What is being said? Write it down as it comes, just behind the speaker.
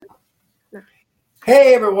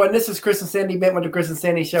Hey everyone, this is Chris and Sandy Bent with the Chris and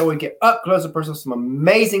Sandy Show. We get up close and personal with some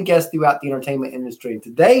amazing guests throughout the entertainment industry. And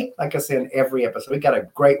today, like I said in every episode, we got a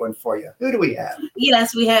great one for you. Who do we have?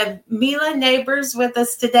 Yes, we have Mila Nabours with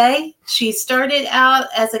us today. She started out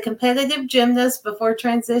as a competitive gymnast before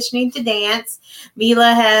transitioning to dance.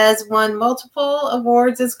 Mila has won multiple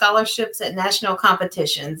awards and scholarships at national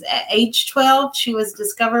competitions. At age 12, she was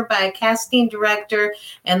discovered by a casting director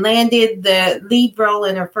and landed the lead role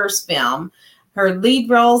in her first film. Her lead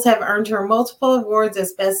roles have earned her multiple awards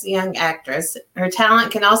as Best Young Actress. Her talent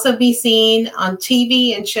can also be seen on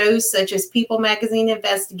TV and shows such as People Magazine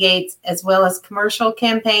Investigates, as well as commercial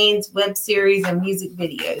campaigns, web series, and music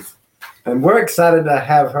videos. And we're excited to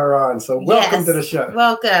have her on. So welcome to the show.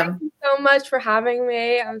 Welcome. Thank you so much for having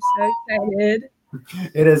me. I'm so excited.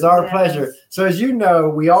 It is our pleasure. So as you know,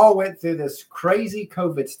 we all went through this crazy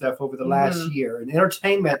COVID stuff over the last year, and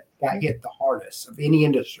entertainment got hit the hardest of any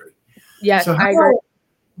industry. Yes, so how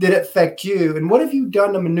did it affect you? And what have you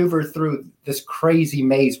done to maneuver through this crazy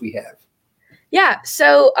maze we have? Yeah.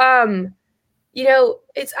 So,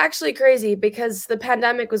 it's actually crazy because the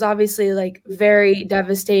pandemic was obviously like very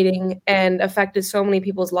devastating and affected so many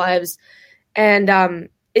people's lives. And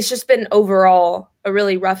it's just been overall a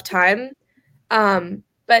really rough time.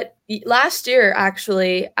 But last year,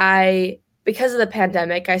 actually, because of the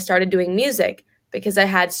pandemic, I started doing music because I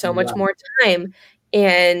had so much more time.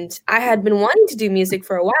 And I had been wanting to do music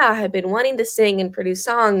for a while. I had been wanting to sing and produce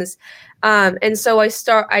songs. And so I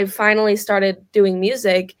finally started doing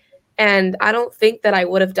music. And I don't think that I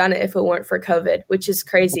would have done it if it weren't for COVID, which is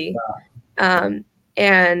crazy. I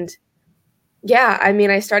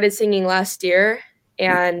started singing last year.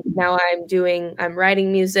 And now I'm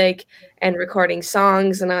writing music and recording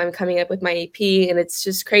songs. And now I'm coming up with my EP. And it's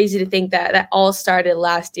just crazy to think that that all started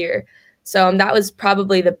last year. So that was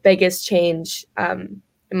probably the biggest change in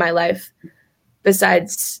my life,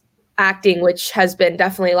 besides acting, which has been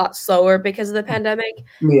definitely a lot slower because of the pandemic.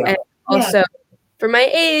 Yeah. And also for my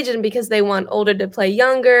age and because they want older to play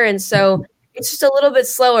younger. And so it's just a little bit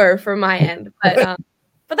slower for my end. But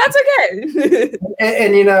that's okay.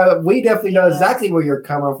 and we definitely know exactly where you're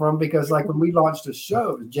coming from because like when we launched the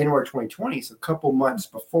show, it was January 2020, so a couple months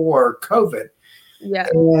before COVID. Yeah.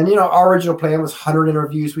 And, our original plan was 100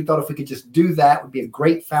 interviews. We thought if we could just do that, it would be a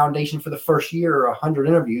great foundation for the first year, 100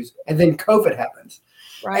 interviews. And then COVID happens.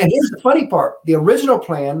 Right. And here's the funny part. The original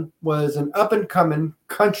plan was an up-and-coming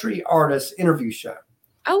country artist interview show.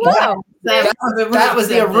 Oh, wow. That was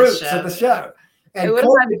the roots of the show. And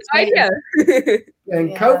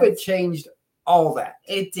COVID changed all that.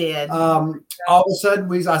 It did. All of a sudden,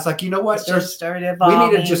 I was like, you know what? We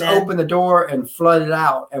need to just open the door and flood it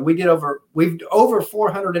out. And we've over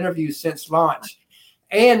 400 interviews since launch.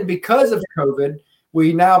 And because of COVID,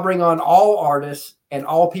 we now bring on all artists and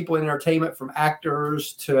all people in entertainment, from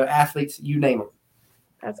actors to athletes, you name them.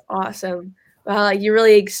 That's awesome. Wow, you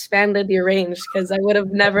really expanded your range because I would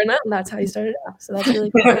have never known that's how you started off. So that's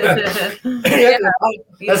really cool.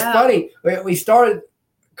 That's funny. We started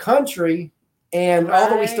country. And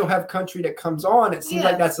although we still have country that comes on, it seems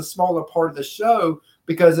like that's a smaller part of the show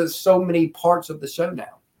because it's so many parts of the show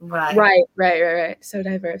now. Right. So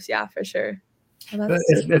diverse. Yeah, for sure. Well,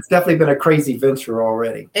 it's definitely been a crazy venture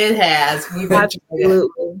already. It has.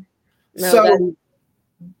 Absolutely.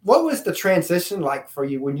 What was the transition like for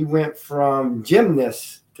you when you went from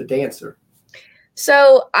gymnast to dancer?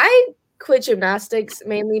 So I quit gymnastics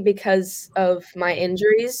mainly because of my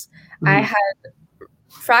injuries. I had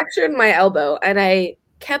fractured my elbow and I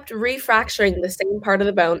kept refracturing the same part of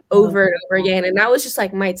the bone over and over again. And that was just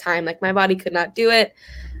like my time. Like my body could not do it.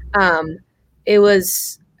 It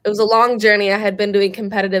was a long journey. I had been doing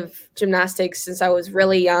competitive gymnastics since I was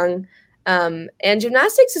really young. And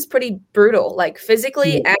gymnastics is pretty brutal, like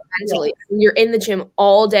physically and mentally. You're in the gym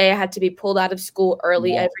all day. I had to be pulled out of school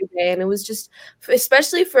early every day. And it was just,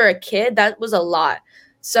 especially for a kid, that was a lot.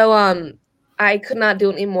 So, I could not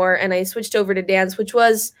do it anymore, and I switched over to dance,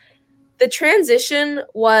 the transition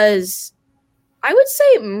was, I would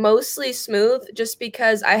say, mostly smooth just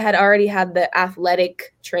because I had already had the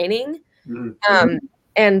athletic training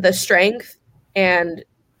and the strength and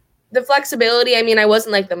the flexibility. I mean, I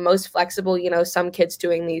wasn't like the most flexible, some kids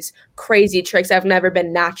doing these crazy tricks. I've never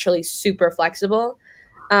been naturally super flexible.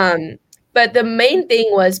 But the main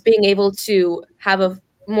thing was being able to have a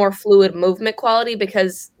more fluid movement quality,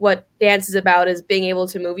 because what dance is about is being able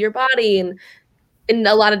to move your body in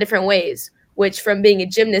a lot of different ways, which from being a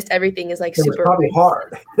gymnast, everything is like it super probably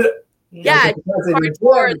hard. Yeah,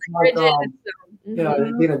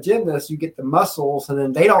 being a gymnast, you get the muscles and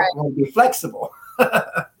then they don't want to be flexible.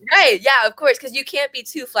 Right, yeah, of course, because you can't be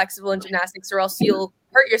too flexible in gymnastics or else you'll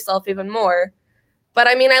hurt yourself even more. but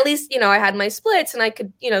I mean, at least, I had my splits and I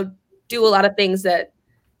could, do a lot of things that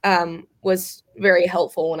was very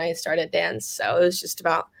helpful when I started dance. So it was just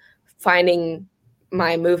about finding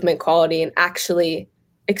my movement quality and actually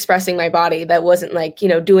expressing my body that wasn't like,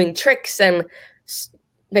 doing tricks, and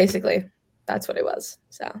basically that's what it was.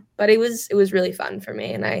 So, but it was really fun for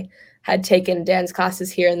me. And I had taken dance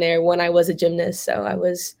classes here and there when I was a gymnast. So I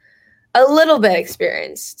was a little bit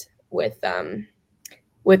experienced with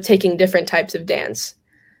taking different types of dance.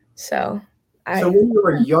 So when you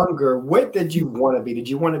were younger, what did you want to be? Did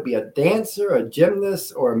you want to be a dancer, a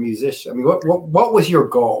gymnast, or a musician? I mean, what was your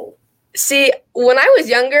goal? See, when I was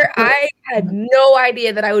younger, I had no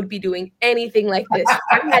idea that I would be doing anything like this.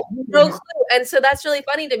 I had no clue. And so that's really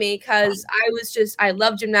funny to me because I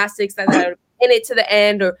love gymnastics, that I would be in it to the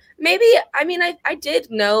end. Or maybe, I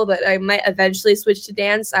did know that I might eventually switch to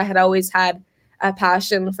dance. I had always had a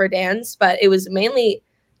passion for dance, but it was mainly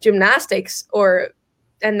gymnastics,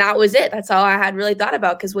 and that was it. That's all I had really thought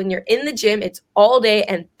about, because when you're in the gym, it's all day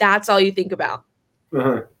and that's all you think about.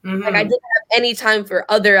 Uh-huh. Mm-hmm. Like I didn't have any time for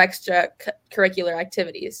other extra curricular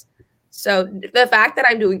activities. So the fact that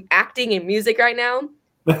I'm doing acting and music right now,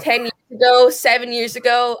 10 years ago, 7 years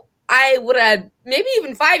ago, I would have, maybe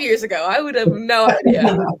even 5 years ago, I would have no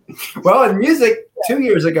idea. Well, in music, 2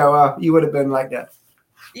 years ago, you would have been like that.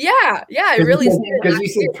 Yeah, it really is. Because you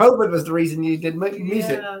said COVID was the reason you did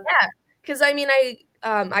music. Yeah, because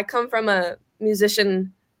I come from a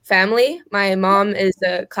musician family. My mom is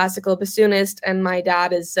a classical bassoonist, and my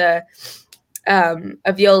dad is a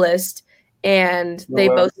violist, and they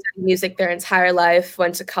both studied music their entire life,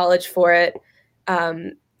 went to college for it.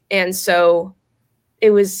 And so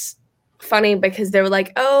it was funny because they were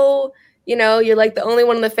like, oh, you're like the only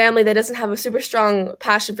one in the family that doesn't have a super strong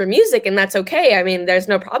passion for music, and that's okay. I mean, there's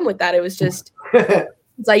no problem with that. It was just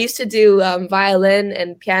I used to do violin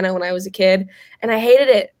and piano when I was a kid, and I hated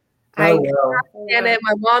it. I understand it.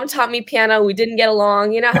 My mom taught me piano. We didn't get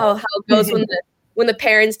along. You know how it goes when the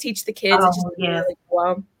parents teach the kids. It just really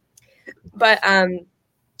well. But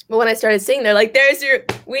when I started singing, they're like,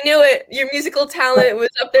 we knew it. Your musical talent was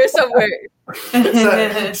up there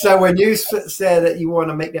somewhere. So when you said that you want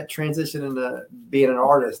to make that transition into being an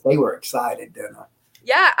artist, they were excited, didn't they?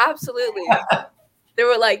 Yeah, absolutely. They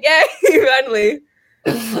were like, yay, finally.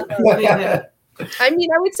 I mean,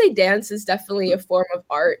 I would say dance is definitely a form of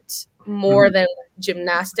art more than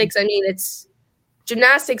gymnastics. I mean,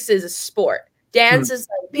 gymnastics is a sport. Dance is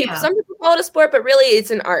like some people call it a sport, but really it's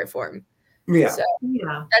an art form. Yeah. So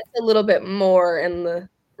that's a little bit more in the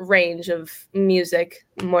range of music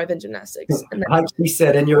more than gymnastics. And like she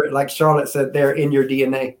said, like Charlotte said, they're in your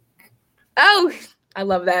DNA. Oh, I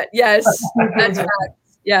love that. Yes, that's right.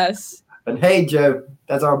 Yes. And hey, Joe,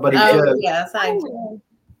 that's our buddy Joe. Yes, I do.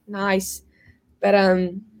 Nice. But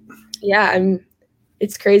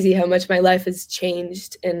it's crazy how much my life has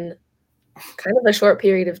changed in kind of a short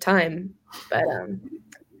period of time. But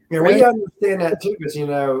we understand that too, because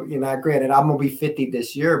granted, I'm gonna be 50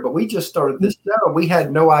 this year, but we just started this show. We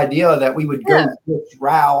had no idea that we would go this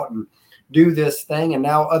route and do this thing, and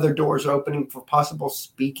now other doors are opening for possible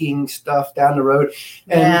speaking stuff down the road,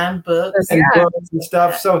 and books and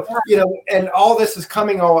stuff. So and all this is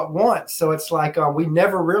coming all at once. So it's like we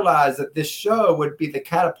never realized that this show would be the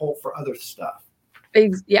catapult for other stuff.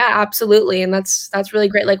 Yeah, absolutely, and that's really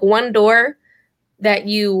great. Like one door that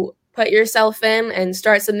you put yourself in and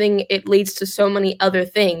start something, it leads to so many other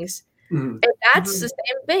things. Mm-hmm. And that's the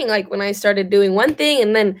same thing. Like when I started doing one thing,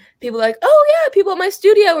 and then people were like, oh yeah, people at my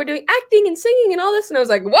studio were doing acting and singing and all this. And I was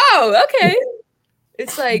like, wow, okay.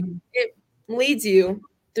 It's like, it leads you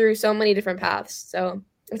through so many different paths. So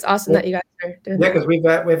it's awesome that you guys are doing that. Because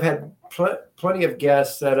we've had plenty of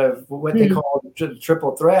guests that have what they call the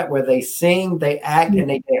triple threat, where they sing, they act, and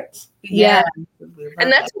they dance. Yeah.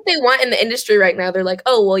 And that's what they want in the industry right now. They're like,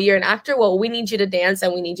 oh, well, you're an actor. Well, we need you to dance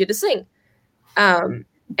and we need you to sing.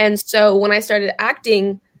 And so when I started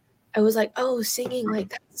acting, I was like, oh, singing,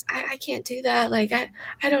 like I can't do that. Like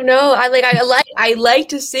I don't know. I like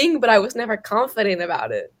to sing, but I was never confident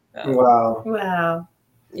about it. Wow.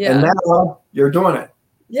 Yeah. And now you're doing it.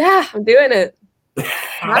 Yeah, I'm doing it.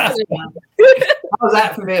 How's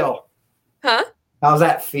that feel? Huh? How's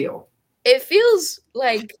that feel? It feels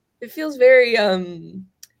very I'm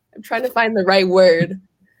trying to find the right word.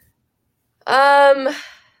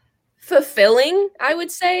 Fulfilling, I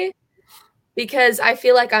would say, because I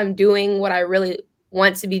feel like I'm doing what I really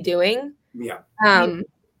want to be doing. Yeah.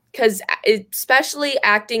 Because especially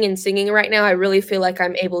acting and singing right now, I really feel like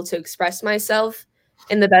I'm able to express myself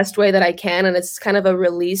in the best way that I can, and it's kind of a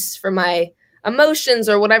release for my emotions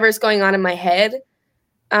or whatever's going on in my head.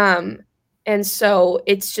 And so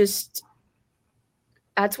it's just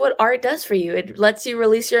that's what art does for you. It lets you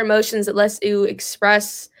release your emotions. It lets you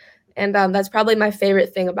express. And that's probably my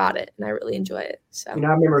favorite thing about it. And I really enjoy it. So, I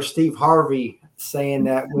remember Steve Harvey saying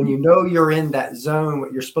that when you know you're in that zone,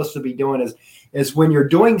 what you're supposed to be doing is when you're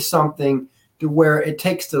doing something to where it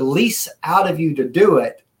takes the least out of you to do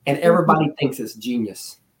it, and everybody thinks it's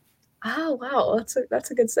genius. Oh, wow.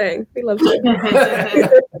 That's a good saying. We love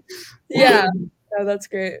that. Yeah. Oh, that's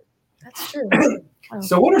great. That's true. Wow.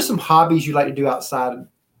 So what are some hobbies you like to do outside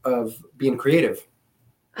of being creative?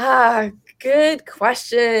 Good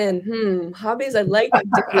question. Hobbies I like to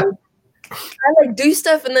do. I like do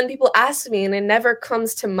stuff and then people ask me and it never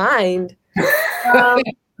comes to mind. Well,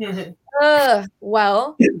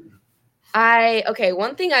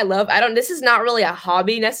 one thing I love, this is not really a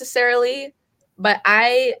hobby necessarily, but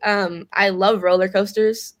I love roller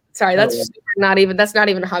coasters. Sorry, that's not even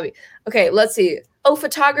a hobby. Okay, let's see. Oh,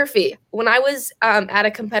 photography. When I was at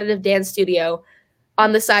a competitive dance studio,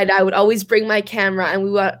 on the side, I would always bring my camera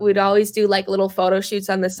and we'd always do like little photo shoots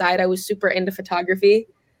on the side. I was super into photography.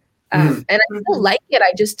 And I still like it.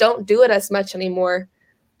 I just don't do it as much anymore.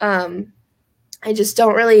 I just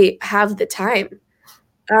don't really have the time.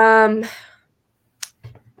 Time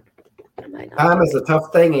is a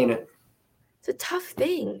tough thing, ain't it? It's a tough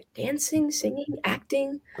thing. Dancing, singing,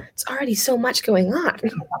 acting. It's already so much going on.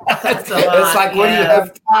 That's a lot. It's like, when do you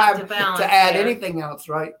have time to add anything else,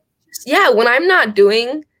 right? Yeah, when I'm not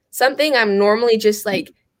doing something, I'm normally just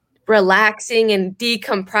like relaxing and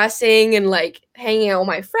decompressing and like hanging out with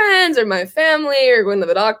my friends or my family or going to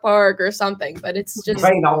the dog park or something. But it's just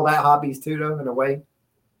train all that hobbies too, though, in a way.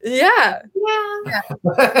 Yeah.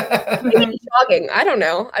 Maybe jogging. I don't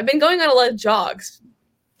know. I've been going on a lot of jogs.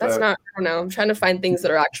 That's I don't know. I'm trying to find things that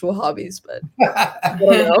are actual hobbies, but I don't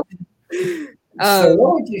know. So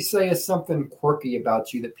what would you say is something quirky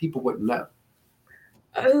about you that people wouldn't know?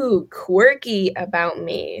 Oh, quirky about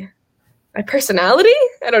me. My personality?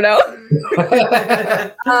 I don't know.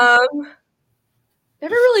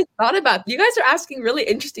 Never really thought about. You guys are asking really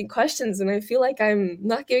interesting questions, and I feel like I'm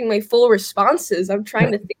not giving my full responses. I'm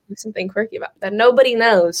trying to think of something quirky about that nobody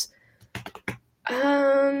knows.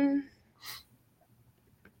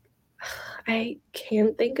 I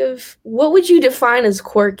can't think of. What would you define as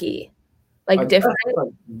quirky? Like different?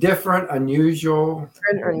 Different, unusual.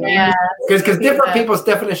 Yeah. Because different people's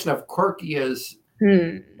definition of quirky is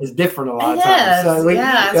different a lot of times. So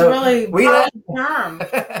it's a really broad term.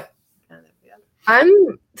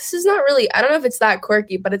 This is not really, I don't know if it's that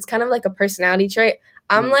quirky, but it's kind of like a personality trait.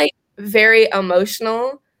 I'm like very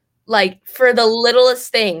emotional, like for the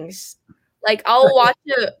littlest things. Like I'll watch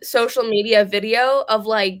a social media video of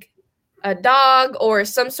like a dog or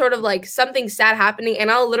some sort of like something sad happening,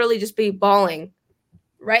 and I'll literally just be bawling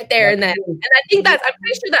right there and then. And I think I'm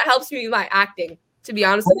pretty sure that helps me with my acting, to be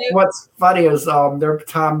honest with you. What's funny is there are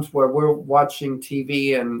times where we're watching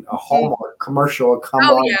TV and a Hallmark commercial will come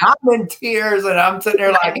on. Yeah. I'm in tears and I'm sitting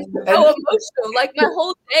there like so emotional. Like my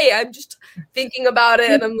whole day I'm just thinking about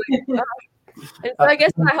it and I'm like, oh. And so I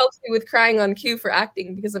guess that helps me with crying on cue for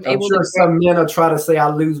acting because I'm able to. Some men will try to say I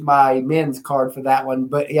lose my men's card for that one,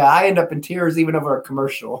 but yeah, I end up in tears even over a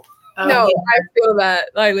commercial. No, I feel that.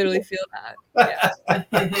 I literally feel that. Yeah.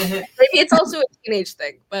 Maybe it's also a teenage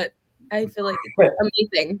thing, but I feel like it's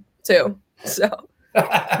amazing too. So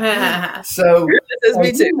this is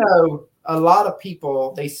me too. You know, a lot of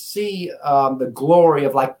people, they see the glory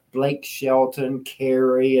of like Blake Shelton,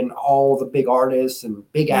 Carey, and all the big artists and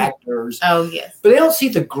big actors. Oh, yes. But they don't see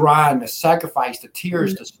the grind, the sacrifice, the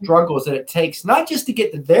tears, the struggles that it takes, not just to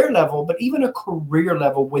get to their level, but even a career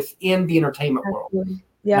level within the entertainment world.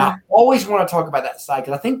 Yeah. Now, I always want to talk about that side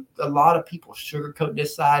because I think a lot of people sugarcoat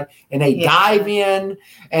this side and they dive in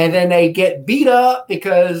and then they get beat up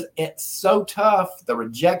because it's so tough. The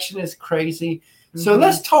rejection is crazy. So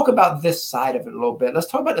let's talk about this side of it a little bit. Let's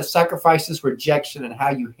talk about the sacrifices, rejection, and how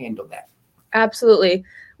you handle that. Absolutely.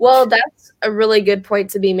 Well, that's a really good point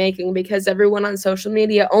to be making because everyone on social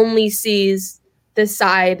media only sees the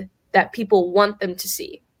side that people want them to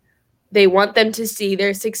see. They want them to see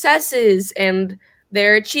their successes and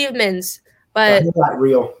their achievements, but not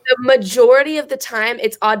real. The majority of the time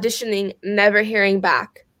it's auditioning, never hearing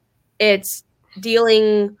back. It's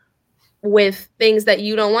dealing with things that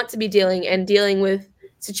you don't want to be dealing with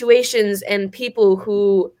situations and people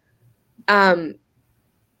who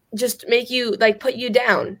just make you like put you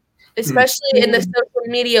down, especially in the social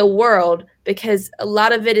media world, because a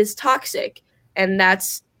lot of it is toxic, and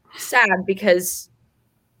that's sad because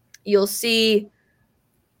you'll see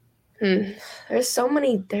there's so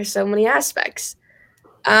many aspects.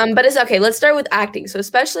 But it's okay. Let's start with acting. So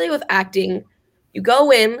especially with acting, you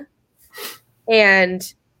go in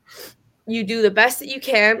and you do the best that you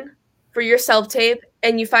can for your self-tape,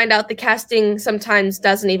 and you find out the casting sometimes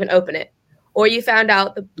doesn't even open it. Or you found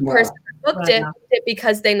out the person that booked it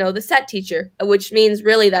because they know the set teacher, which means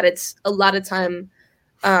really that it's a lot of time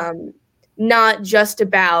not just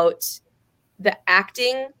about the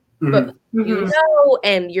acting, but you know,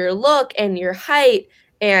 and your look and your height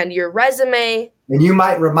and your resume. And you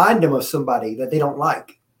might remind them of somebody that they don't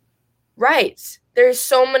like. Right. There's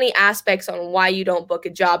so many aspects on why you don't book a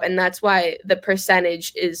job, and that's why the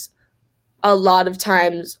percentage is a lot of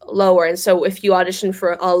times lower. And so if you audition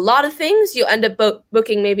for a lot of things, you end up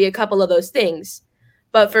booking maybe a couple of those things.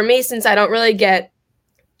 But for me, since I don't really get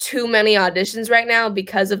too many auditions right now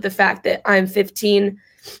because of the fact that I'm 15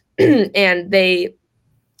 and they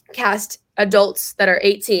cast adults that are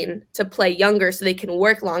 18 to play younger so they can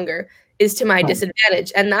work longer, is to my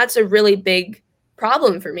disadvantage. And that's a really big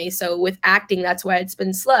problem for me. So with acting, that's why it's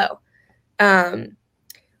been slow.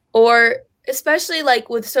 Or especially like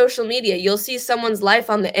with social media, you'll see someone's life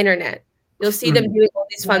on the internet. You'll see them doing all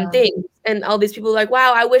these fun things, and all these people are like,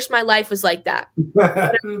 wow, I wish my life was like that.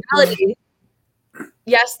 But in reality,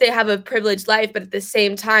 yes, they have a privileged life, but at the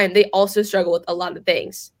same time, they also struggle with a lot of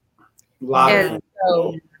things. And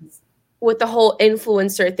so with the whole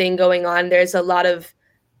influencer thing going on, there's a lot of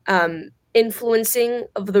influencing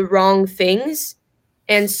of the wrong things.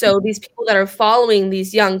 And so these people that are following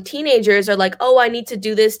these young teenagers are like, oh, I need to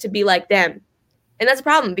do this to be like them. And that's a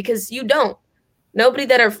problem because you don't. Nobody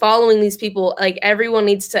that are following these people, like everyone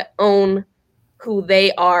needs to own who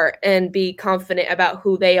they are and be confident about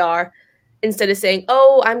who they are instead of saying,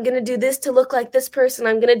 oh, I'm going to do this to look like this person.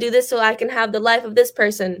 I'm going to do this so I can have the life of this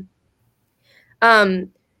person.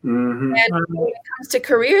 And when it comes to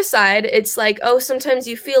career side, it's like, oh, sometimes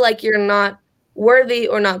you feel like you're not worthy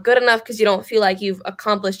or not good enough because you don't feel like you've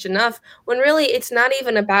accomplished enough, when really it's not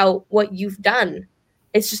even about what you've done.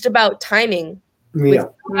 It's just about timing with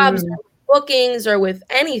jobs, or bookings, or with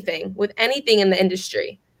anything in the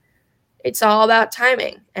industry. It's all about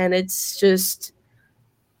timing, and it's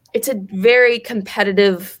a very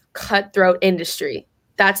competitive, cutthroat industry.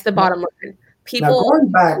 That's the bottom line. People now,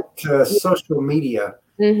 going back to social media,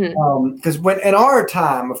 because when in our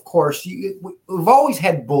time, of course, we've always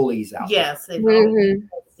had bullies out there. Yes,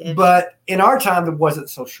 but in our time, there wasn't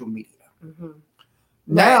social media.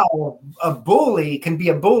 Now, a bully can be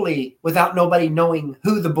a bully without nobody knowing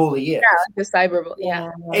who the bully is. Yeah, the cyberbully.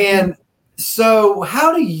 Yeah. And so,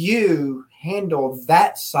 how do you handle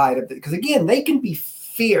that side of it? Because again, they can be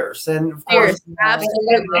fierce, and of course,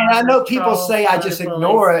 absolutely. And I know people say I just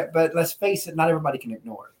ignore it, but let's face it, not everybody can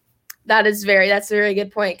ignore it. That's a very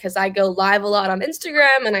good point, because I go live a lot on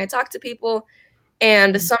Instagram and I talk to people,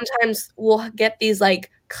 and sometimes we'll get these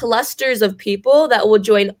like clusters of people that will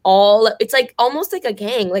join it's like almost like a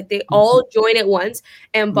gang, like they all join at once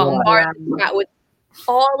and bombard that with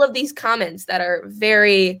all of these comments that are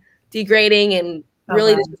very degrading and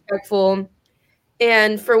really disrespectful.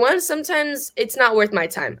 And for one, sometimes it's not worth my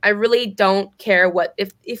time. I really don't care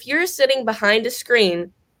if you're sitting behind a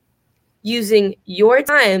screen using your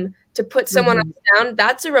time to put someone else down,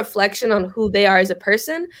 that's a reflection on who they are as a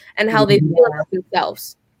person and how they feel about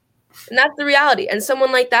themselves. And that's the reality. And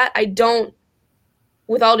someone like that,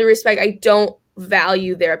 with all due respect, I don't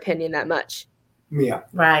value their opinion that much. Yeah.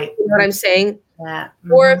 Right. You know what I'm saying? Yeah.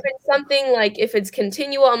 Or if it's something like, if it's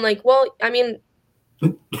continual, I'm like, well, I mean,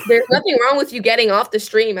 there's nothing wrong with you getting off the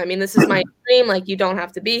stream. I mean, this is my stream. Like, you don't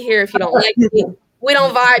have to be here if you don't like me. We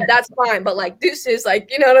don't vibe, that's fine. But like, deuces, like,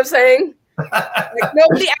 you know what I'm saying? Like,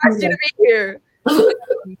 nobody asked you to be here. But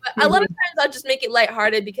a lot of times I'll just make it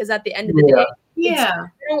lighthearted, because at the end of the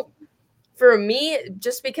day, for me,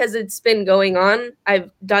 just because it's been going on, I've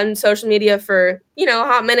done social media for, a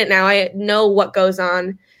hot minute now. I know what goes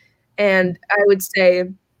on. And I would say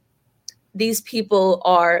these people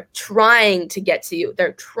are trying to get to you.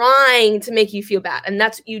 They're trying to make you feel bad. And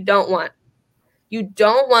that's what you don't want. You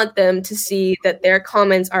don't want them to see that their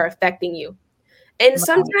comments are affecting you. And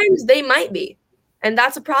sometimes they might be. And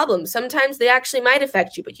that's a problem. Sometimes they actually might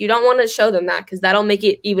affect you, but you don't want to show them that, because that'll make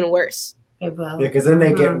it even worse. Yeah, because then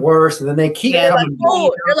they get worse, and then they keep they're like,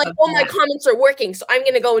 my comments are working, so I'm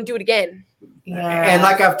going to go and do it again. Yeah. And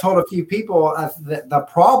like I've told a few people, the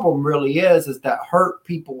problem really is that hurt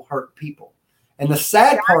people. And the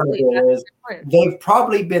sad part of it is they've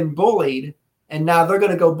probably been bullied, and now they're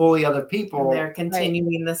going to go bully other people. And they're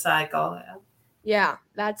continuing the cycle. Yeah,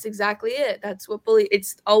 that's exactly it. That's what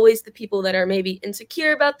it's always the people that are maybe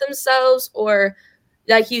insecure about themselves, or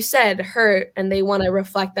like you said, hurt, and they want to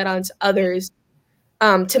reflect that onto others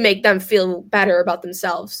to make them feel better about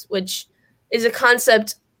themselves, which is a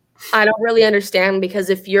concept I don't really understand, because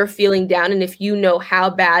if you're feeling down and if you know how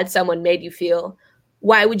bad someone made you feel,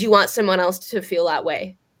 why would you want someone else to feel that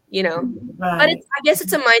way? You know? But I guess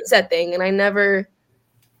it's a mindset thing, and I never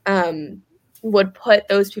would put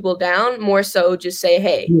those people down. More so just say,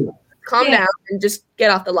 hey, calm down and just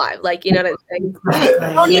get off the live. Like, you know what I'm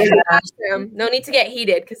saying? No need to bash them. No need to get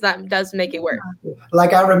heated, because that does make it work.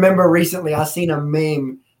 Like, I remember recently I seen a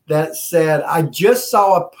meme that said, I just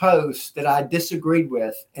saw a post that I disagreed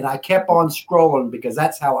with, and I kept on scrolling because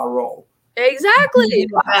that's how I roll. Exactly.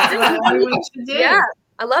 Yeah.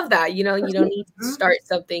 I love that. You know, you don't need to start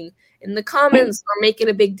something in the comments or make it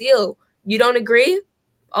a big deal. You don't agree?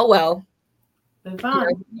 Oh, well.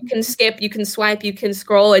 You can skip, you can swipe, you can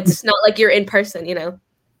scroll. It's not like you're in person, you know?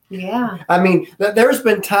 Yeah. I mean, there's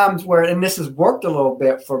been times where, and this has worked a little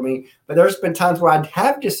bit for me, but there's been times where I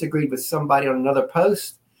have disagreed with somebody on another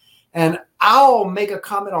post, and I'll make a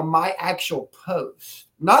comment on my actual post,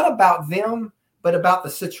 not about them, but about the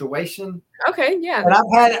situation. Okay, yeah. And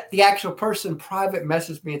I've had the actual person private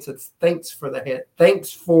message me and said, thanks for the hit.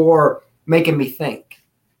 Thanks for making me think.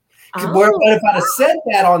 But if I'd have said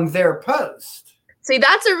that on their post. See,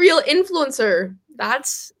 that's a real influencer.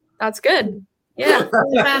 That's good. Yeah.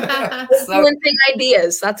 Influencing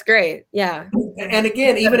ideas. That's great. Yeah. And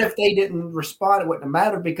again, even if they didn't respond, it wouldn't have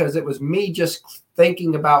mattered, because it was me just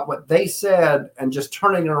thinking about what they said and just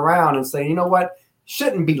turning it around and saying, you know what,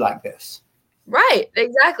 shouldn't be like this. Right,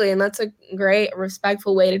 exactly. And that's a great,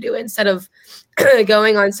 respectful way to do it, instead of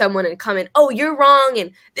going on someone and comment, oh, you're wrong,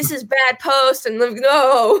 and this is bad post, and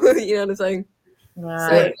no, you know what I'm saying?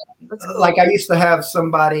 Right. So, like, I used to have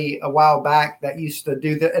somebody a while back that used to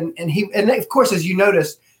do that. And of course, as you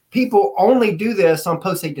notice, people only do this on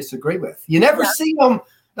posts they disagree with. You never see them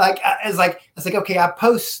it's like, okay, I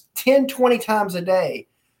post 10, 20 times a day,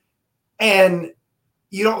 and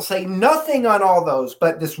you don't say nothing on all those,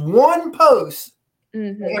 but this one post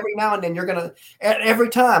every now and then, you're going to, every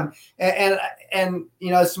time. And,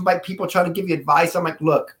 you know, people try to give you advice. I'm like,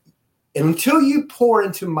 look, until you pour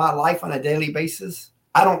into my life on a daily basis,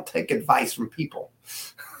 I don't take advice from people.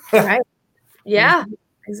 Right. Yeah,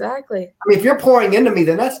 exactly. I mean, if you're pouring into me,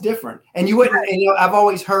 then that's different. And you wouldn't, and, you know, I've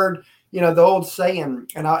always heard, you know, the old saying,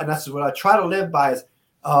 and that's what I try to live by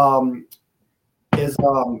is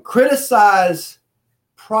criticize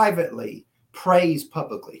privately, praise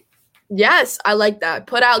publicly. Yes, I like that.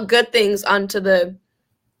 Put out good things onto the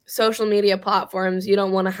social media platforms. You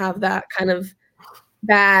don't want to have that kind of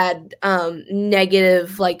bad,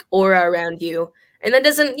 negative, like, aura around you. And that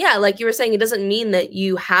doesn't, like you were saying, it doesn't mean that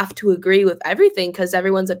you have to agree with everything, because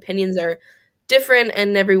everyone's opinions are different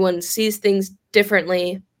and everyone sees things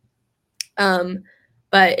differently.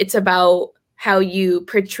 But it's about how you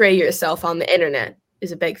portray yourself on the internet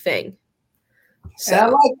is a big thing. So. And I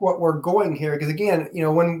like what we're going here, because again, you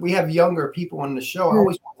know, when we have younger people on the show, I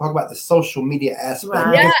always talk about the social media aspect.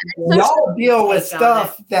 Right. Yeah, y'all deal with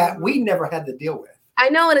stuff that we never had to deal with. I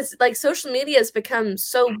know, and it's like social media has become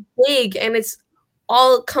so big, and it's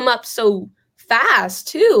all come up so fast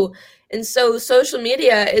too. And so social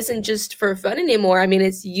media isn't just for fun anymore. I mean,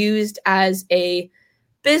 it's used as a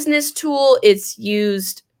business tool. It's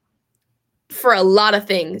used for a lot of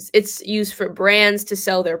things. It's used for brands to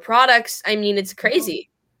sell their products. I mean, it's crazy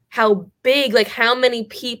how big, like how many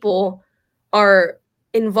people are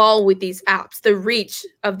involved with these apps, the reach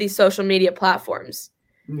of these social media platforms.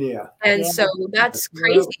 Yeah. And so that's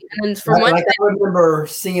crazy. And for one thing, I remember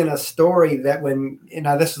seeing a story that when, you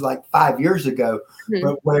know, this was like 5 years ago,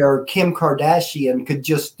 where Kim Kardashian could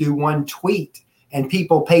just do one tweet and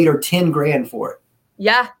people paid her 10 grand for it.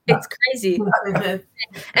 Yeah, it's crazy.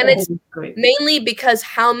 And it's mainly because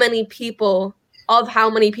how many people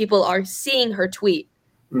are seeing her tweet.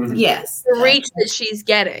 Mm-hmm. Yes. The reach that she's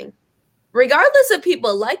getting. Regardless if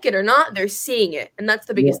people like it or not, they're seeing it. And that's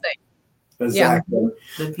the biggest thing. Exactly.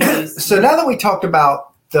 Yeah. So now that we talked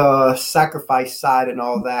about the sacrifice side and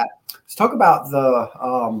all that, let's talk about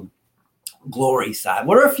the glory side.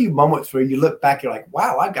 What are a few moments where you look back, you're like,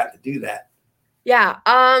 wow, I got to do that? Yeah,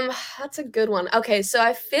 that's a good one. Okay, so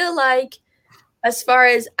I feel like as far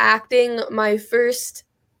as acting, my first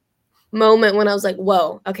moment when I was like,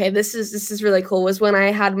 whoa, okay, this is really cool, was when I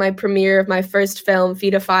had my premiere of my first film,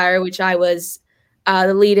 Feet of Fire, which I was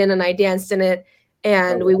the lead in, and I danced in it.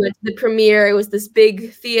 And we went to the premiere. It was this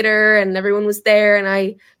big theater and everyone was there, and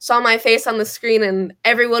I saw my face on the screen and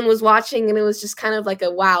everyone was watching, and it was just kind of like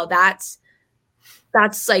a wow, that's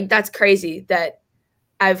crazy that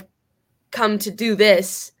I've come to do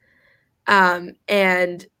this.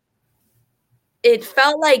 And it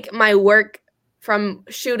felt like my work from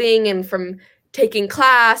shooting and from taking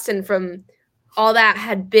class and from all that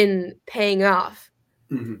had been paying off.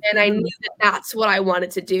 And I knew that that's what I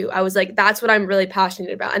wanted to do. I was like, that's what I'm really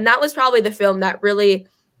passionate about. And that was probably the film that really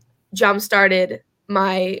jump-started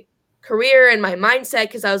my career and my mindset,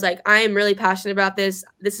 because I was like, I am really passionate about this.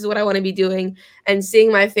 This is what I want to be doing. And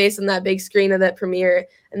seeing my face on that big screen of that premiere,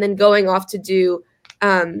 and then going off to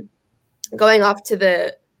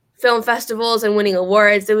the film festivals and winning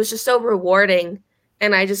awards, it was just so rewarding.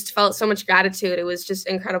 And I just felt so much gratitude. It was just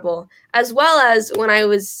incredible. As well as when I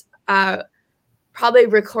was probably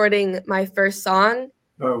recording my first song.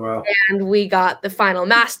 Oh, wow. And we got the final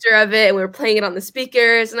master of it, and we were playing it on the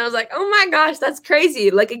speakers. And I was like, oh my gosh, that's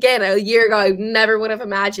crazy. Like, again, a year ago, I never would have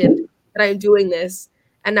imagined that I'm doing this.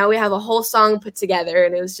 And now we have a whole song put together.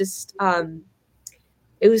 And it was just,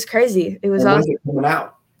 it was crazy. It was awesome. When's it coming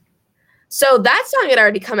out? So that song had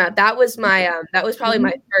already come out. That was that was probably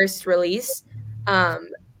my first release.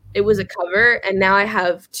 It was a cover, and now I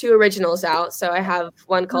have 2 originals out. So I have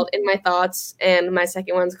one called In My Thoughts, and my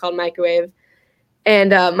second one's called Microwave.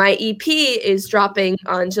 And my EP is dropping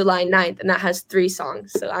on July 9th, and that has 3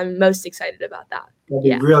 songs. So I'm most excited about that. I'll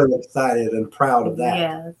be really excited and proud of that.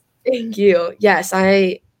 Yes. Thank you. Yes,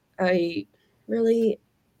 I think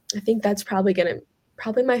that's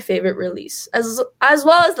probably my favorite release, as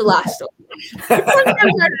well as the last one. I'm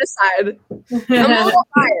hard to decide. I'm a little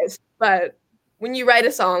biased, but when you write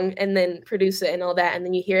a song and then produce it and all that, and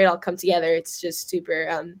then you hear it all come together, it's just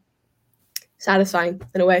super satisfying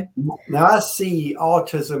in a way. Now, I see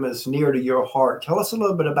autism is near to your heart. Tell us a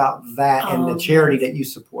little bit about that and the charity that you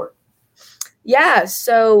support. Yeah,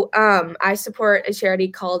 so I support a charity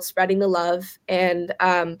called Spreading the Love. And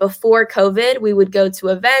before COVID, we would go to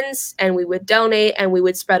events and we would donate and we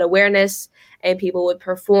would spread awareness, and people would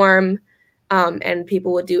perform and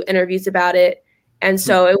people would do interviews about it. And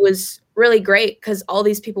so it was really great because all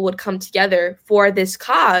these people would come together for this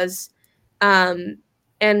cause.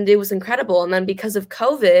 And it was incredible. And then because of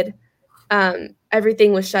COVID,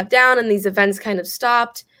 everything was shut down and these events kind of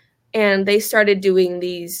stopped. And they started doing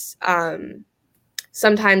these,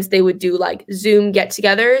 sometimes they would do like Zoom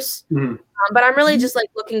get-togethers. But I'm really just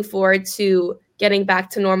like looking forward to getting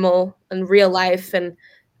back to normal and real life. And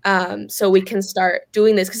so we can start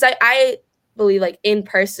doing this. Because I believe like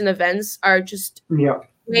in-person events are just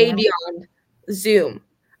way beyond Zoom.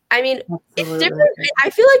 I mean, it's different.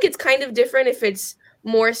 I feel like it's kind of different if it's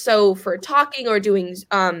more so for talking or doing,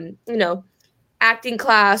 acting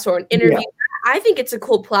class or an interview. I think it's a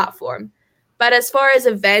cool platform. But as far as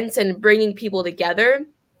events and bringing people together,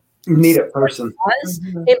 you need a person.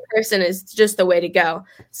 In person is just the way to go.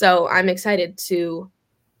 So I'm excited to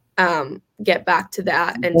get back to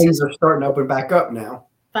that. And things are starting to open back up now.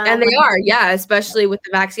 And they are, especially with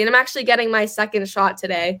the vaccine. I'm actually getting my second shot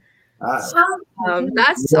today. That's I'm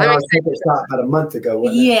excited. Shot about a month ago.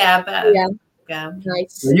 Nice.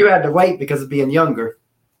 You had to wait because of being younger.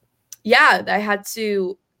 Yeah, I had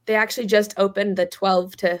to. They actually just opened the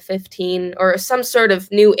 12 to 15 or some sort of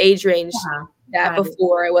new age range that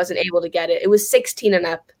before I wasn't able to get it. It was 16 and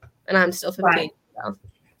up, and I'm still 15. Right. So.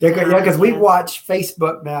 Yeah, because we watch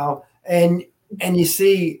Facebook now, and you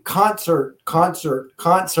see concert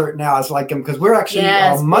now. It's like because we're actually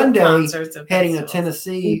on Monday heading to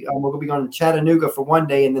Tennessee. We're going to be going to Chattanooga for one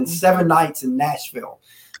day, and then 7 nights in Nashville.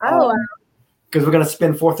 Oh, because we're going to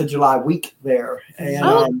spend 4th of July week there.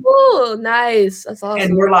 And, cool. Nice. That's awesome.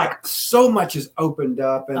 And we're like, so much has opened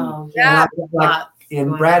up. And,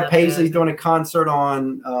 and Brad Paisley's doing a concert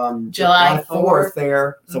on July 4th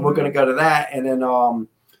there. So we're going to go to that. And then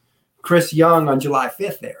Chris Young on July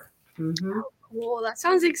 5th there. Cool. That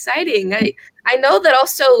sounds exciting. I know that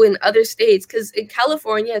also in other states, because in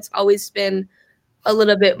California, it's always been a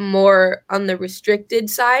little bit more on the restricted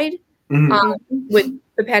side with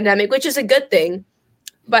the pandemic, which is a good thing.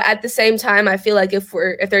 But at the same time, I feel like if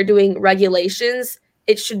they're doing regulations,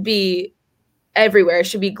 it should be everywhere. It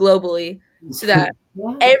should be globally so that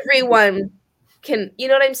everyone can, you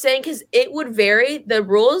know what I'm saying? Because it would vary. The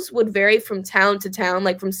rules would vary from town to town,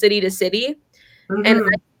 like from city to city. And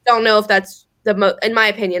I don't know if that's in my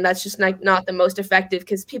opinion, that's just not the most effective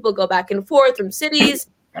because people go back and forth from cities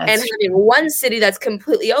and having one city that's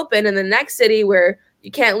completely open and the next city where you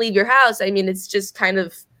can't leave your house. I mean, it's just kind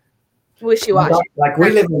of wishy-washy. Like we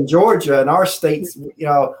live in Georgia and our states,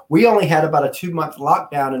 we only had about a 2-month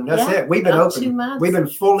lockdown and that's it. We've been open. 2 months. We've been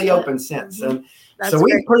fully open since. And so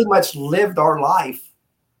we've pretty much lived our life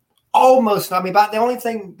almost. I mean, about the only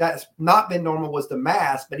thing that's not been normal was the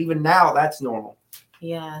mask, but even now that's normal.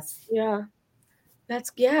 Yes. Yeah.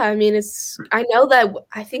 I mean, I know that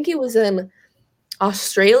I think it was in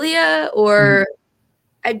Australia or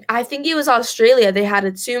I think it was Australia. They had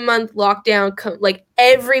a 2-month lockdown. Like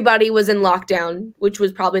everybody was in lockdown, which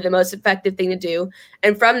was probably the most effective thing to do.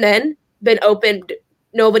 And from then, been opened.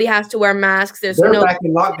 Nobody has to wear masks. They're back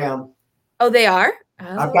in lockdown. Oh, they are?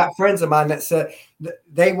 Oh. I've got friends of mine that said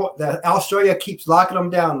Australia keeps locking them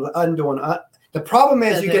down, undoing. The problem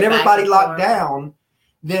is you get everybody locked down,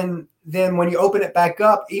 then when you open it back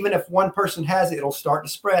up, even if one person has it, it'll start to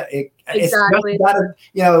spread. Exactly. It's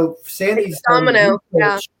about Sandy's domino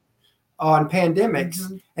on pandemics,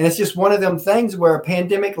 and it's just one of them things where a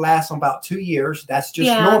pandemic lasts about 2 years. That's just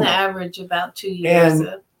normal. On average about 2 years.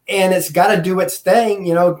 And it's got to do its thing,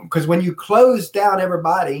 because when you close down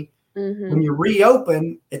everybody. Mm-hmm. When you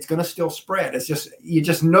reopen, it's going to still spread. It's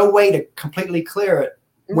just no way to completely clear it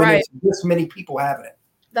when it's this many people having it.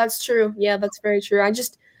 That's true. Yeah, that's very true.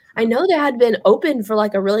 I know they had been open for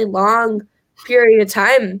like a really long period of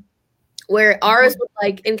time where ours was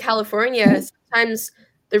like in California, sometimes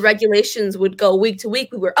the regulations would go week to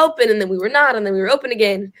week. We were open and then we were not, and then we were open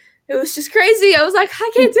again. It was just crazy. I was like,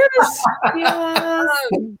 I can't do this. Yes.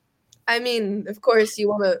 I mean, of course, you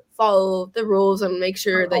want to follow the rules and make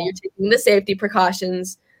sure that you're taking the safety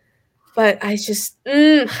precautions. But I'm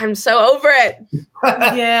so over it.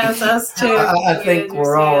 Yes, us too. I think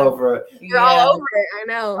we're all over it. We're all over it. I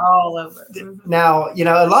know. All over it. Now,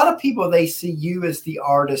 a lot of people, they see you as the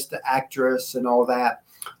artist, the actress, and all that.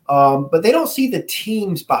 But they don't see the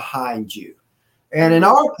teams behind you. And in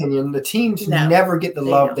our opinion, the teams never get the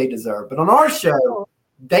love they deserve. But on our show,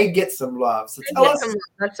 they get some love. So tell us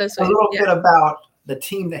a little bit about the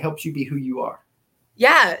team that helps you be who you are.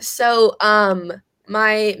 Yeah. So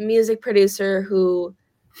my music producer who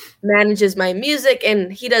manages my music,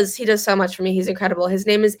 and he does so much for me. He's incredible. His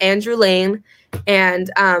name is Andrew Lane,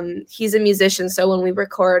 and he's a musician. So when we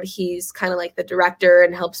record, he's kind of like the director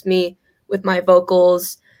and helps me with my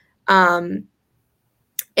vocals. And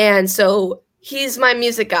so he's my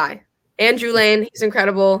music guy. Andrew Lane, he's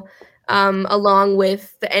incredible. Along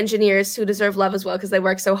with the engineers who deserve love as well because they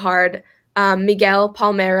work so hard, Miguel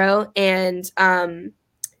Palmero and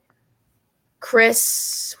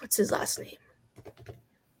Chris, what's his last name?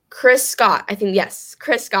 Chris Scott, I think, yes.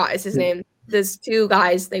 Chris Scott is his name. There's 2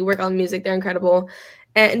 guys, they work on music, they're incredible.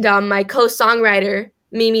 And my co-songwriter,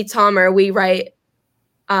 Mimi Tomer, we write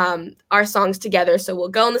our songs together. So we'll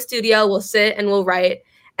go in the studio, we'll sit and we'll write,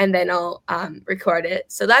 and then I'll record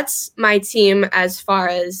it. So that's my team as far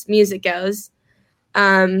as music goes.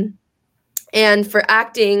 And for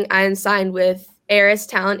acting, I'm signed with Eris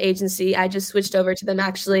Talent Agency. I just switched over to them,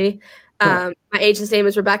 actually. My agent's name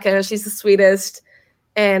is Rebecca. She's the sweetest,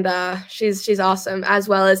 and she's awesome, as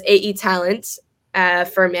well as AE Talent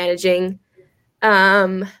for managing.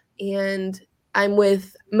 And I'm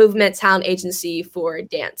with Movement Talent Agency for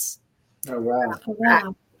dance. Oh,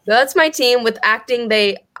 wow. So that's my team. With acting,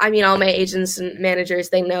 all my agents and managers,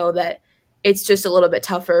 they know that it's just a little bit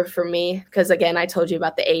tougher for me because, again, I told you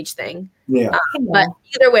about the age thing. Yeah. But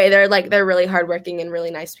either way, they're really hardworking and really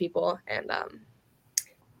nice people. And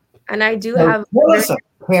I do have. Tell us a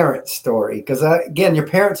parent story because, again, your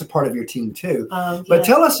parents are part of your team too. But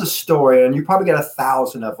tell us a story, and you probably got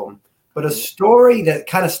 1,000 of them. But a story that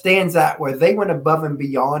kind of stands out where they went above and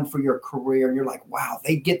beyond for your career, and you're like, wow,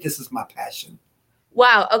 they get this as my passion.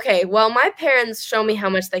 Wow. Okay. Well, my parents show me how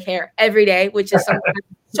much they care every day, which is something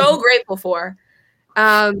I'm so grateful for.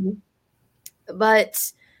 But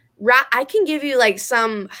I can give you like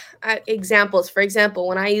some examples. For example,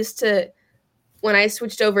 when I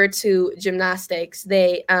switched over to gymnastics,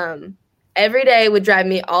 they every day would drive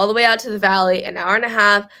me all the way out to the valley, an hour and a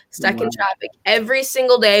half, stuck in traffic every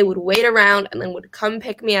single day, would wait around and then would come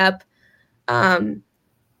pick me up.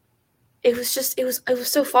 It was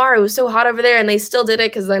so far. It was so hot over there, and they still did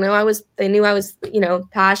it because they knew I was,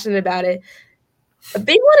 passionate about it. A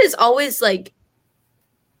big one is always like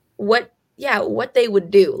what they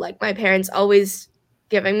would do. Like my parents always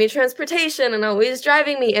giving me transportation and always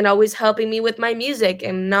driving me and always helping me with my music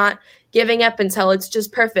and not giving up until it's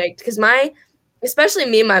just perfect. Because especially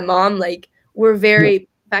me and my mom, like we're very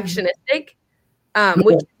perfectionistic,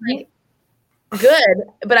 which is like good,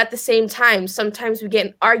 but at the same time, sometimes we get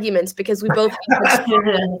in arguments because we both have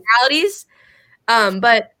personalities.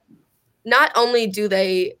 But not only do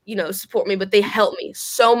they, support me, but they help me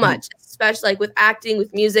so much, especially like with acting,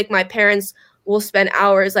 with music. My parents will spend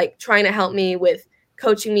hours like trying to help me with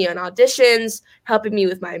coaching me on auditions, helping me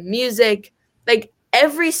with my music. Like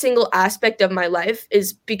every single aspect of my life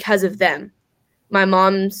is because of them. My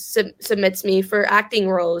mom submits me for acting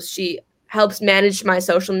roles. She helps manage my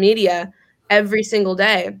social media every single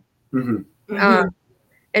day. Mm-hmm.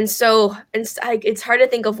 And so it's hard to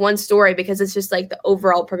think of one story because it's just like the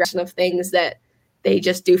overall progression of things that they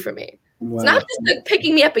just do for me. Wow. It's not just like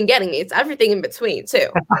picking me up and getting me. It's everything in between too.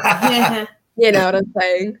 You know what I'm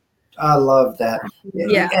saying? I love that.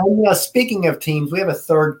 Yeah. And speaking of teams, we have a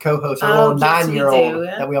third co-host, a little 9-year-old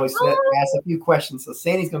that we always ask a few questions. So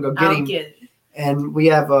Sandy's going to go get him. And we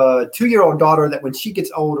have a 2-year-old daughter that when she gets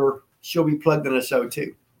older, she'll be plugged in the show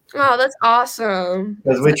too. Oh, that's awesome.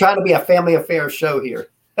 Because we're trying to be a family affair show here.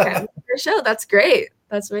 Family affair show. That's great.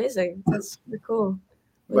 That's amazing. That's really cool.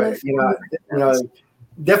 But,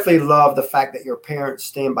 definitely love the fact that your parents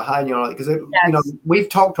stand behind you on it. Because, we've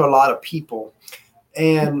talked to a lot of people.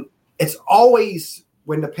 And it's always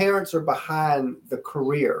when the parents are behind the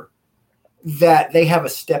career that they have a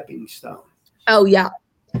stepping stone. Oh, yeah.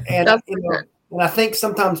 And, and I think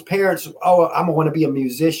sometimes parents, I'm going to want to be a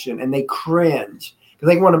musician, and they cringe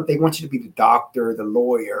because they want you to be the doctor, the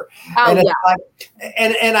lawyer. Oh,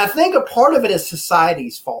 and I think a part of it is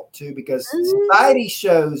society's fault too, because society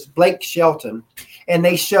shows Blake Shelton and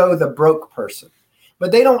they show the broke person.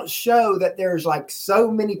 But they don't show that there's like so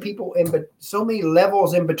many people so many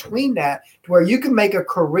levels in between that to where you can make a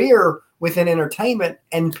career within entertainment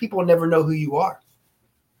and people never know who you are.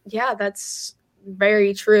 Yeah, that's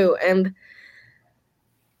very true. And,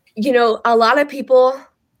 a lot of people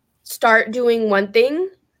start doing one thing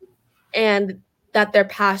and that they're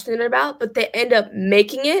passionate about, but they end up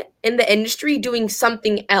making it in the industry doing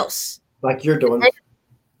something else. Like you're doing.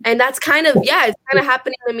 And that's it's kind of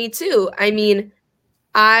happening to me too. I mean,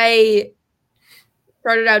 I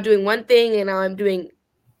started out doing one thing and now I'm doing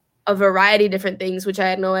a variety of different things, which I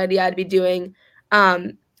had no idea I'd be doing.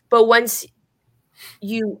 But once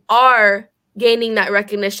you are gaining that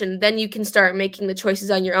recognition, then you can start making the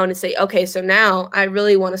choices on your own and say, okay, so now I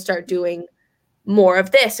really want to start doing more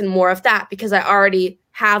of this and more of that because I already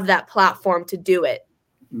have that platform to do it.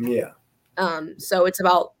 Yeah. So it's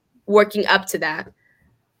about working up to that.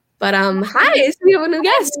 But hi, so we have a new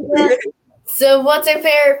guest. So what's your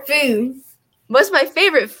favorite food? What's my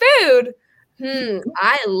favorite food?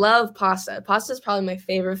 I love pasta. Pasta is probably my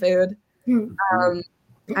favorite food.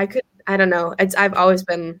 I don't know.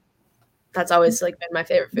 That's always like been my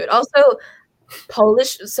favorite food. Also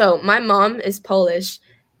Polish. So my mom is Polish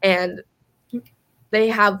and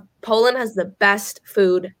Poland has the best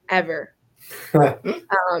food ever.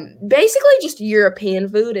 Basically just European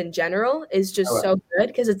food in general is just so good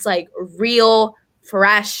because it's like real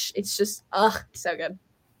fresh. It's just so good.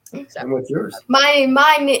 So. And what's yours?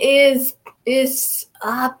 Mine is pizza.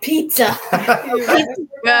 Pizza's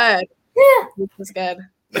good. Yeah. Pizza's good.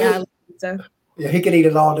 Yeah, I love pizza. Yeah, he could eat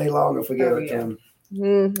it all day long if we gave it to him.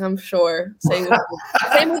 I'm sure. Same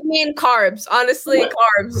with me and carbs. Honestly,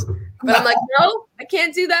 carbs. But I'm like, no, I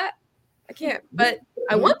can't do that. I can't. But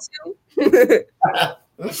I want to.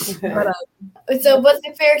 So what's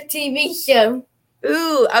your favorite TV show?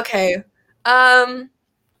 Ooh, okay.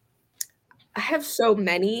 I have so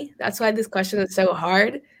many. That's why this question is so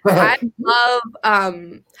hard. I love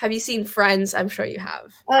have you seen Friends? I'm sure you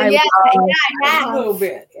have. Oh, I have. A little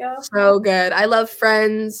bit. Yeah. So good. I love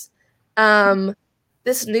Friends.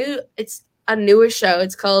 It's a newer show.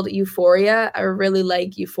 It's called Euphoria. I really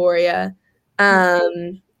like Euphoria. I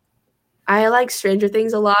like Stranger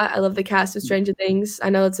Things a lot. I love the cast of Stranger Things. I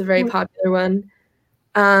know it's a very popular one.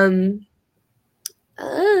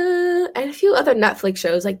 And a few other Netflix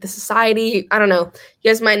shows like The Society. I don't know. You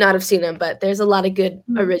guys might not have seen them, but there's a lot of good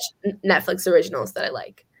Netflix originals that I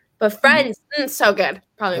like. But Friends, so good.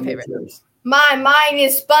 Probably my favorite. Mine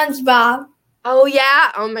is SpongeBob. Oh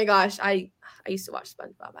yeah. Oh my gosh. I used to watch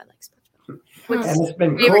SpongeBob. I like SpongeBob. And it's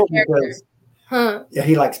been cool because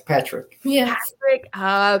he likes Patrick. Yes. Patrick.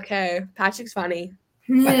 Oh, okay. Patrick's funny.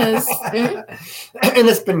 Yes. And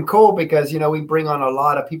it's been cool because we bring on a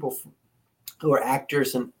lot of people who are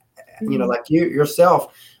actors and like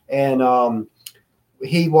yourself, and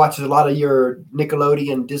he watches a lot of your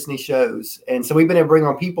Nickelodeon Disney shows, and so we've been able to bring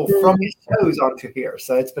on people from his shows onto here,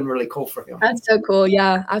 so it's been really cool for him. That's so cool.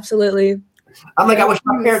 Yeah, absolutely. I'm like, I wish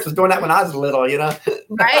my parents was doing that when I was little,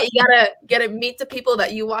 Right? You gotta meet the people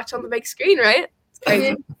that you watch on the big screen, right? It's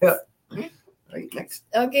crazy. Yeah. Right, next.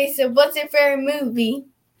 Okay, so what's your favorite movie?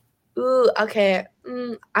 Ooh, okay.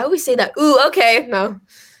 I always say that. Ooh, okay. No.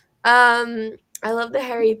 I love the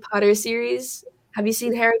Harry Potter series. Have you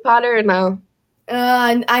seen Harry Potter or no?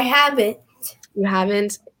 I haven't. You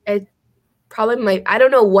haven't? It probably I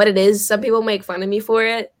don't know what it is. Some people make fun of me for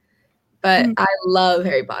it, but I love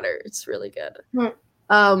Harry Potter. It's really good.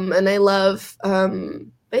 And I love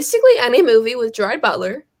basically any movie with Gerard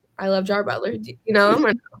Butler. I love Gerard Butler. You know him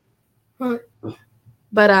or no?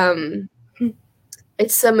 But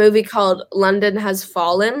it's a movie called London Has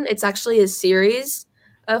Fallen. It's actually a series.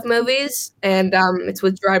 of movies, and it's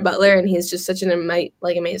with Gerard Butler, and he's just such an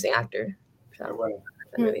amazing actor. So,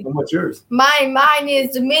 and what's yours? Mine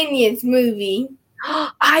is the Minions movie.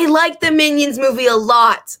 I like the Minions movie a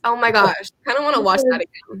lot. Oh my gosh, kind of want to watch that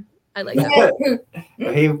again. I like that.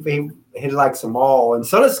 He likes them all, and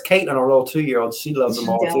so does Caitlin, our little 2-year-old. She loves them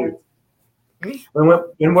all too.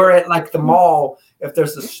 When we're at like the mall, if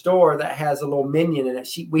there's a store that has a little minion in it,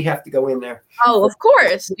 we have to go in there. Oh, of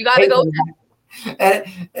course, you got to go. And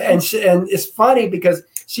it's funny because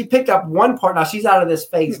she picked up one part. Now she's out of this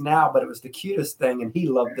phase now, but it was the cutest thing, and he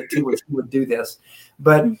loved it too when she would do this.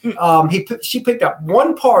 But she picked up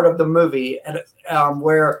one part of the movie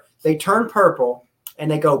where they turn purple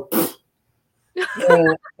and they go.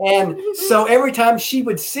 and so every time she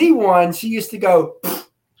would see one, she used to go.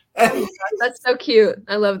 That's so cute.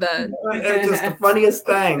 I love that. It's just the funniest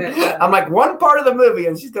thing. I'm like, one part of the movie,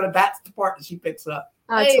 and that's the part that she picks up.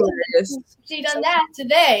 That's hilarious. She done that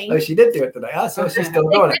today. Oh, she did do it today. So she's still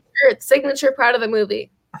doing it. Signature part of the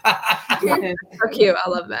movie. So cute. I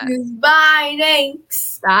love that. Bye.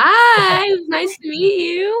 Thanks. Bye. It was nice to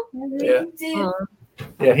meet you. Yeah.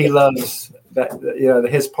 Yeah, he loves that.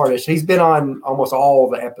 His part is he's been on almost all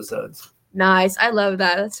the episodes. Nice. I love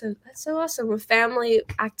that. That's so awesome. A family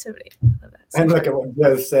activity. I love that. And look at what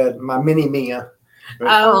Joe said. My mini Mia.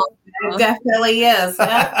 Oh, it definitely is.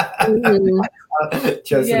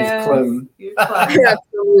 Joseph's clone.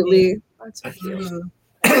 Absolutely. That's so cute.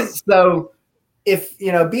 So, if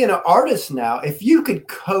being an artist now, if you could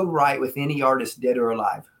co-write with any artist, dead or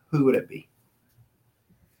alive, who would it be?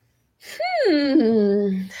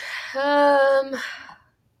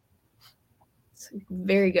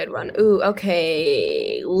 Very good one. Ooh,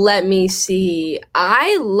 okay. Let me see.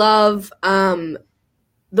 I love The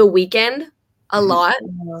Weeknd a lot.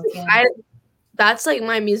 That's like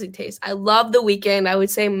my music taste. I love The Weeknd. I would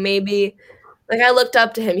say maybe I looked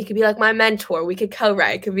up to him. He could be like my mentor. We could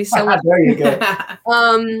co-write. It could be so much. There you go.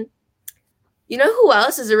 You know who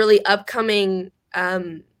else is a really upcoming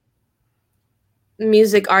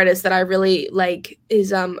music artist that I really like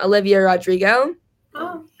is Olivia Rodrigo.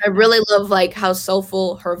 Oh. I really love how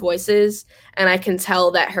soulful her voice is, and I can tell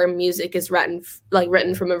that her music is written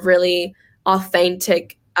from a really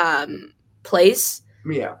authentic place.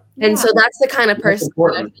 Yeah. And so that's the kind of person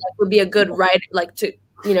that I feel like would be a good writer,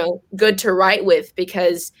 good to write with,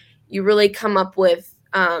 because you really come up with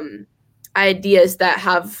ideas that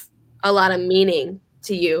have a lot of meaning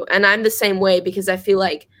to you. And I'm the same way, because I feel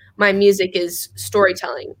like my music is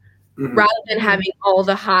storytelling. Mm-hmm. Rather than having all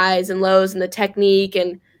the highs and lows and the technique,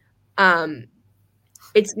 and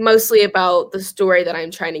it's mostly about the story that I'm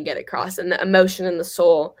trying to get across and the emotion and the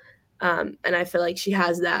soul. And I feel like she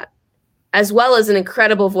has that, as well as an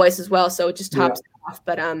incredible voice as well. So it just tops it off.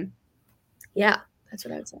 But yeah, that's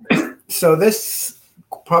what I would say. So this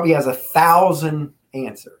probably has 1,000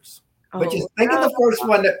 answers, but just think of the first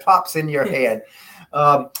one that pops in your head.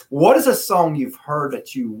 What is a song you've heard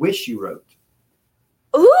that you wish you wrote?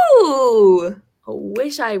 Ooh, I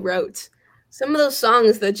wish I wrote some of those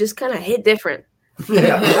songs that just kind of hit different.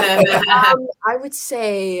 Yeah. I would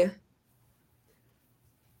say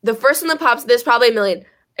the first one that pops, there's probably a million.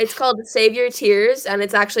 It's called Save Your Tears, and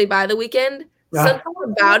it's actually by The Weeknd. Something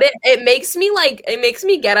about it makes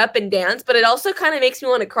me get up and dance, but it also kind of makes me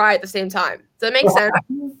want to cry at the same time. Does that make sense?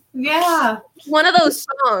 Yeah. One of those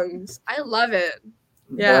songs. I love it.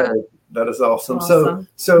 Yeah. That is awesome.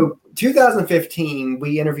 So 2015,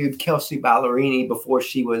 we interviewed Kelsey Ballerini before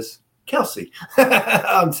she was Kelsey,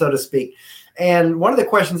 so to speak. And one of the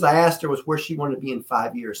questions I asked her was where she wanted to be in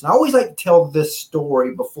 5 years. And I always like to tell this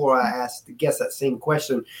story before I ask the guest that same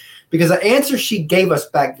question, because the answer she gave us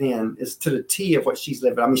back then is to the T of what she's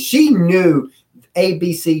living. I mean, she knew A,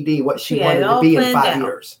 B, C, D, what she wanted to be in 5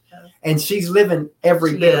 years. And she's living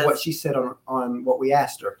every bit of what she said on what we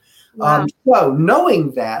asked her. Wow. So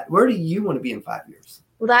knowing that, where do you want to be in 5 years?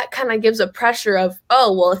 Well, that kind of gives a pressure of,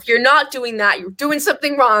 if you're not doing that, you're doing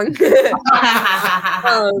something wrong.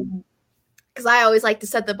 Because I always like to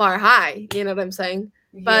set the bar high, you know what I'm saying?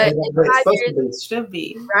 But it should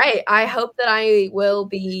be. Right. I hope that I will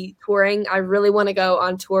be touring. I really want to go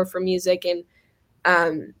on tour for music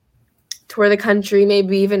and tour the country,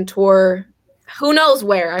 maybe even tour who knows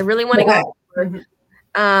where. I really want to go on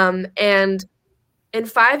tour. And in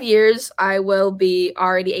 5 years, I will be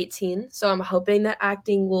already 18. So I'm hoping that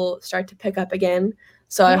acting will start to pick up again.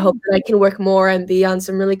 So I hope that I can work more and be on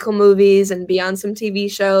some really cool movies and be on some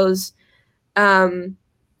TV shows. And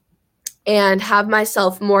have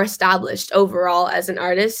myself more established overall as an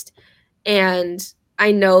artist. And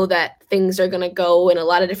I know that things are going to go in a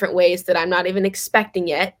lot of different ways that I'm not even expecting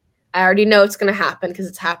yet. I already know it's going to happen because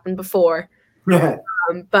it's happened before.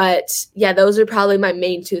 But yeah, those are probably my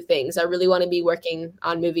main two things. I really want to be working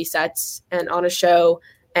on movie sets and on a show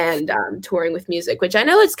and touring with music, which I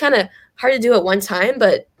know it's kind of hard to do at one time,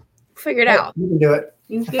 but figure it out. You can do it.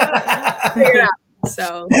 You can do it. Figure it out.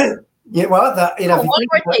 So yeah, well, one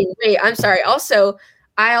more thing. Wait, I'm sorry. Also,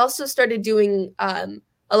 I also started doing a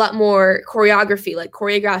lot more choreography, like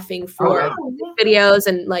choreographing for videos,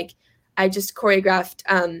 and like I just choreographed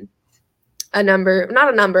not a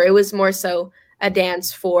number. It was more so a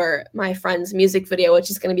dance for my friend's music video, which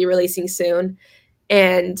is going to be releasing soon.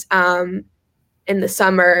 And in the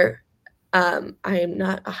summer, I am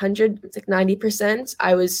not 100, it's like 90%.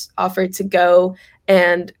 I was offered to go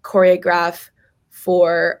and choreograph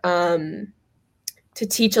for to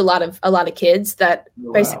teach a lot of kids that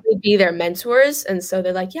basically be their mentors. And so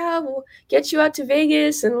they're like, yeah, we'll get you out to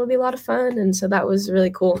Vegas and it'll be a lot of fun. And so that was a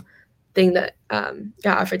really cool thing that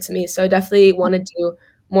got offered to me. So I definitely want to do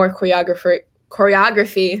more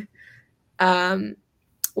choreography,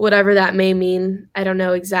 whatever that may mean. I don't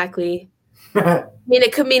know exactly. I mean,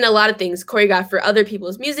 it could mean a lot of things. Choreograph for other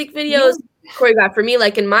people's music videos, choreograph for me.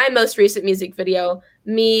 Like in my most recent music video,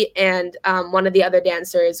 me and one of the other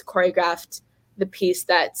dancers choreographed the piece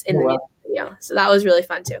that's in the music video. So that was really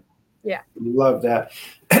fun too. Yeah. Love that.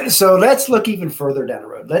 So let's look even further down the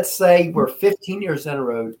road. Let's say we're 15 years down the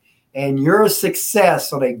road and you're a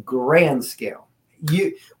success on a grand scale.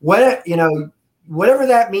 Whatever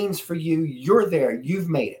that means for you, you're there. You've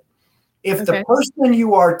made it. If the person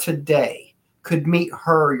you are today could meet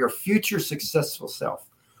her, your future successful self,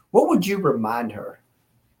 what would you remind her?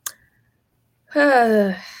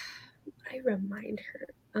 I remind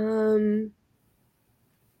her.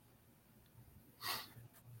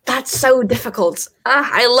 That's so difficult.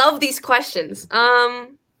 I love these questions.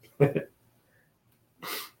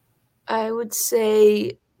 I would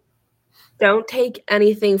say don't take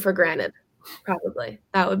anything for granted, probably.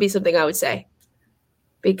 That would be something I would say.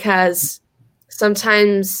 Because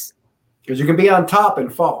sometimes... Because you can be on top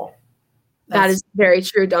and fall. That is very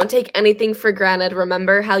true. Don't take anything for granted.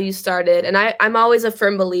 Remember how you started. And I'm always a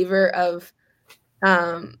firm believer of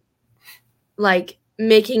like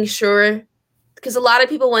making sure... Because a lot of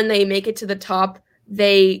people, when they make it to the top,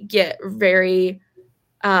 they get very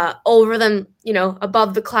over them,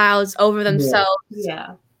 above the clouds, over themselves.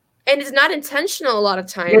 Yeah. And it's not intentional a lot of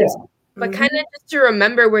times, but kind of just to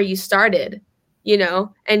remember where you started,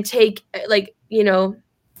 and take,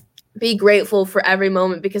 be grateful for every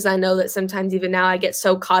moment, because I know that sometimes even now I get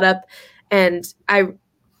so caught up and I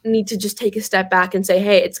need to just take a step back and say,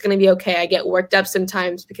 hey, it's going to be okay. I get worked up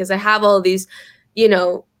sometimes because I have all these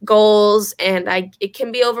goals, and it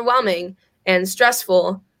can be overwhelming and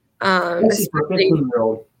stressful. Because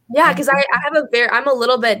I'm a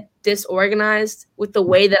little bit disorganized with the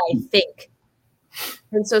way that I think.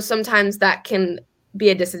 And so sometimes that can be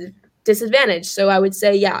a disadvantage. So I would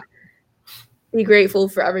say, be grateful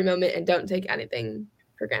for every moment and don't take anything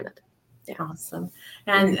for granted. Yeah. Awesome.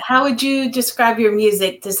 And how would you describe your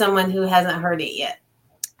music to someone who hasn't heard it yet?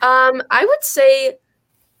 I would say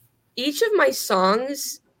each of my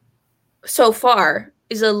songs so far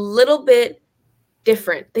is a little bit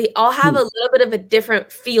different. They all have a little bit of a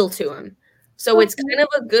different feel to them. So it's kind of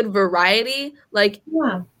a good variety. Like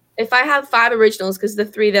if I have 5 originals, because the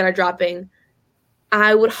 3 that are dropping,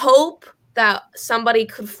 I would hope that somebody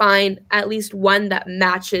could find at least one that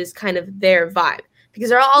matches kind of their vibe, because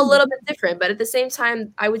they're all a little bit different. But at the same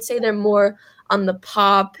time, I would say they're more on the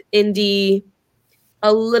pop, indie,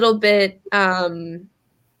 a little bit.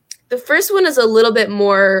 The first one is a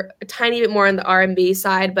tiny bit more on the R&B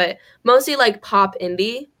side, but mostly like pop,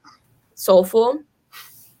 indie, soulful.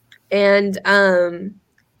 And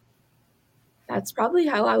that's probably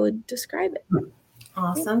how I would describe it.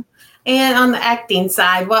 Awesome. And on the acting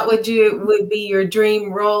side, what would be your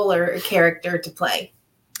dream role or character to play?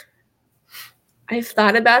 I've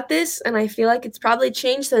thought about this, and I feel like it's probably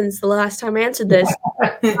changed since the last time I answered this.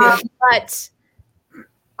 But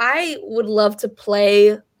I would love to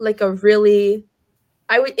play like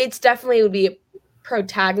it's definitely would be a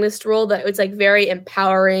protagonist role that it's like very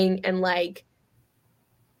empowering and like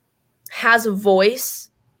has a voice,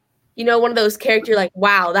 one of those characters like,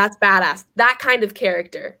 wow, that's badass. That kind of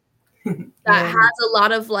character that has a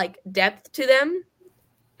lot of like depth to them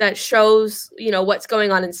that shows, what's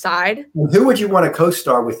going on inside. Who would you want to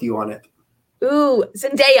co-star with you on it? Ooh,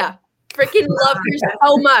 Zendaya. Freaking love her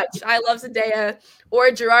so much. I love Zendaya. Or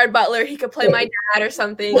Gerard Butler. He could play my dad or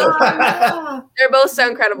something. They're both so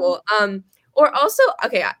incredible. Or also,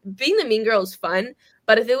 being the mean girl is fun,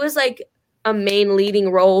 but if it was like a main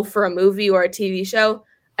leading role for a movie or a TV show,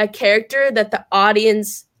 a character that the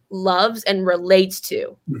audience loves and relates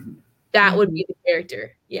to. that would be the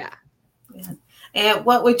character. Yeah. And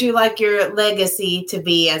what would you like your legacy to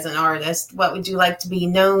be as an artist? What would you like to be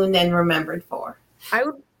known and remembered for?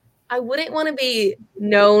 I wouldn't want to be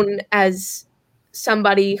known as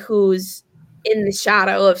somebody who's in the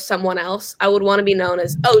shadow of someone else. I would want to be known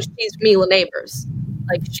as, oh, she's Mila Nabours.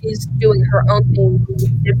 Like, she's doing her own thing. She's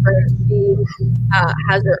different. She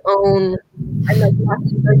has her own, I'm like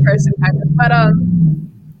talking third person kind of, but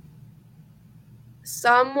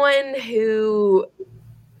someone who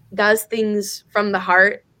does things from the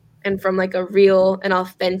heart and from like a real and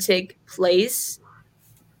authentic place.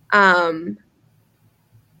 And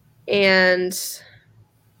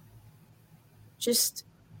just,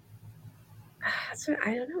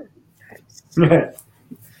 I don't know.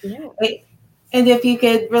 Yeah. And if you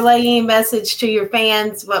could relay any message to your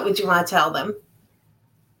fans, what would you want to tell them?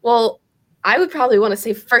 Well, I would probably want to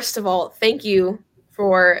say, first of all, thank you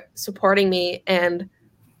for supporting me and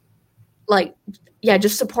like, yeah,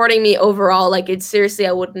 just supporting me overall. Like, it's seriously,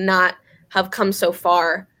 I would not have come so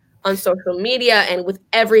far on social media and with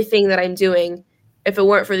everything that I'm doing if it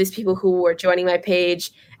weren't for these people who were joining my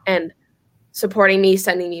page and supporting me,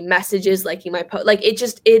 sending me messages, liking my post. Like,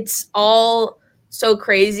 it's all so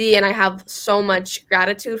crazy, and I have so much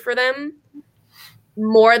gratitude for them.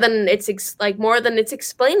 More than it's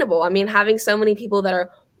explainable. I mean, having so many people that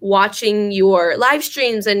are watching your live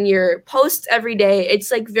streams and your posts every day,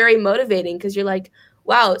 it's like very motivating because you're like,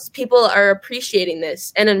 wow, people are appreciating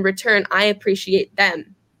this, and in return, I appreciate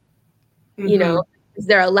them. You know, because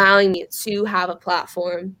they're allowing me to have a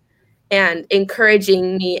platform and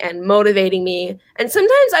encouraging me and motivating me. And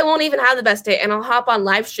sometimes I won't even have the best day, and I'll hop on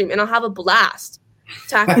live stream and I'll have a blast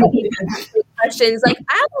talking questions. Like,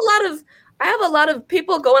 I have a lot of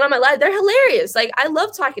people going on my live. They're hilarious. Like, I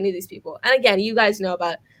love talking to these people. And again, you guys know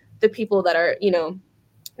about the people that are, you know,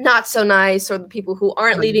 not so nice, or the people who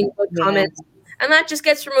aren't leaving good comments. And that just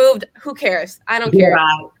gets removed. Who cares? I don't care.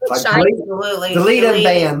 Delete and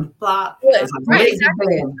ban. Block. Right,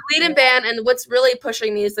 exactly. Delete and ban. And what's really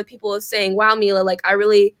pushing me is the people saying, wow, Mila, like, I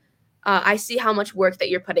really, I see how much work that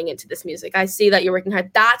you're putting into this music. I see that you're working hard.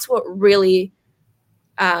 That's what really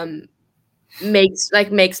makes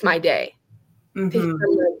my day.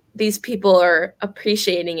 These people are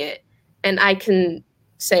appreciating it. And I can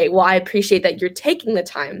say, well, I appreciate that you're taking the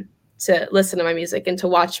time to listen to my music and to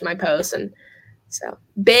watch my posts. And so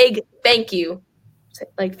big thank you,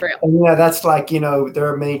 like, for real. Yeah, that's like, you know, there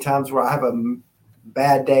are many times where I have a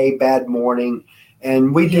bad day, bad morning,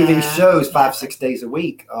 and we do these shows 5-6 days a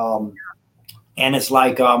week. And it's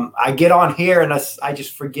like I get on here and I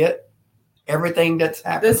just forget everything that's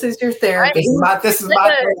happened. This is your therapy. This is my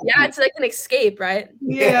therapy. Yeah, it's like an escape, right?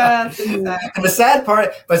 Yeah. Exactly. And the sad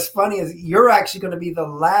part, what's funny, is you're actually going to be the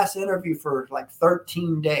last interview for like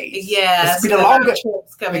 13 days. Yeah. It's be the longest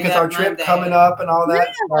because our trip coming up and all that.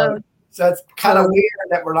 Yeah. So it's kind of weird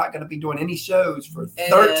that we're not going to be doing any shows for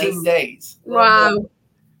 13 days. Wow.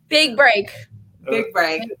 Big break. Big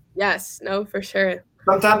break. Yes. No, for sure.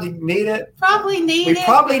 Sometimes you need it. We probably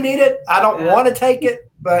need it. I don't want to take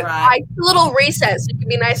it, but a little recess. It can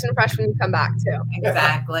be nice and fresh when you come back too.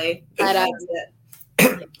 Exactly.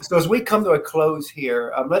 So as we come to a close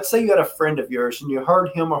here, let's say you had a friend of yours and you heard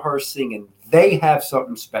him or her singing. They have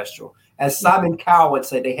something special. As Simon Cowell would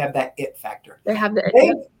say, they have that it factor.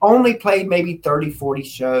 They've only played maybe 30, 40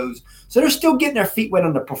 shows. So they're still getting their feet wet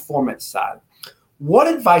on the performance side. What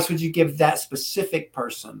advice would you give that specific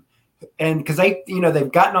person? And because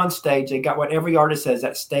they've gotten on stage, they got what every artist has,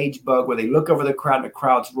 that stage bug where they look over the crowd and the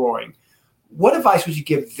crowd's roaring. What advice would you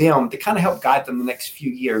give them to kind of help guide them the next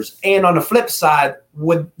few years? And on the flip side,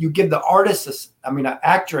 would you give the an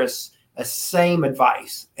actress, a same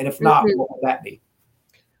advice? And if not, what would that be?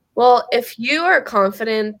 Well, if you are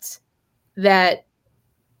confident that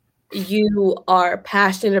you are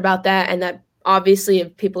passionate about that, and that obviously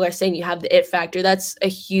if people are saying you have the it factor, that's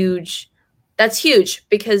huge,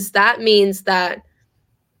 because that means that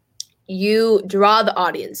you draw the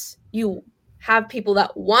audience. You have people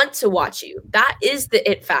that want to watch you. That is the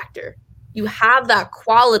it factor. You have that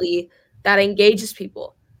quality that engages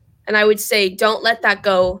people. And I would say, don't let that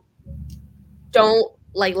go. Don't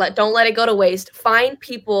let it go to waste. Find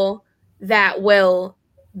people that will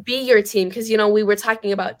be your team. Because, we were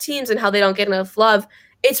talking about teams and how they don't get enough love.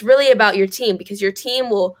 It's really about your team, because your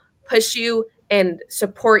team will push you and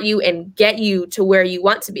support you and get you to where you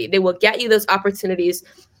want to be. They will get you those opportunities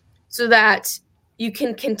so that you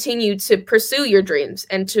can continue to pursue your dreams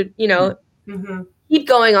and to, keep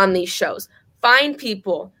going on these shows. Find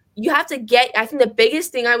people. You have to I think the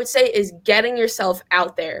biggest thing I would say is getting yourself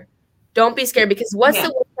out there. Don't be scared, because what's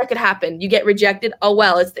the worst that could happen? You get rejected. Oh,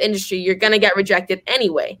 well, it's the industry. You're going to get rejected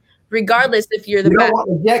anyway. regardless if you're the you best. don't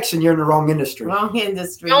want rejection, you're in the wrong industry. Wrong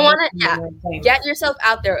industry. Don't want it. Get yourself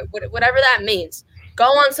out there, whatever that means. Go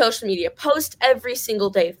on social media, post every single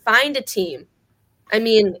day, find a team. I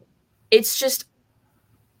mean, it's just,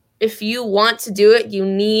 if you want to do it, you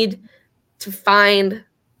need to find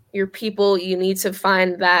your people. You need to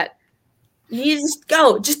find that. You just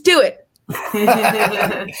go, just do it. You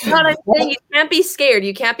know what I'm saying? You can't be scared.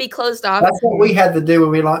 You can't be closed off. That's what we had to do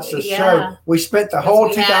when we launched the show. We spent the whole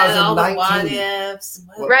 2019. What ifs,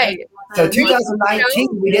 right. So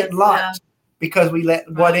 2019, we didn't launch because we let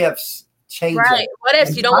what ifs change. Right. What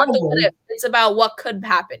ifs? You don't want the what ifs. It's about what could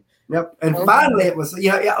happen. Yep. And finally, it was,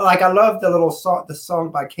 like I love the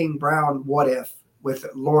song by King Brown, What If, with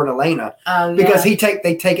Lauren Elena, because they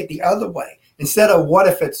take it the other way. Instead of what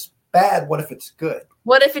if it's bad, what if it's good?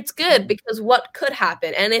 What if it's good? Because what could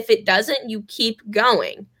happen? And if it doesn't, you keep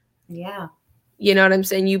going. Yeah. You know what I'm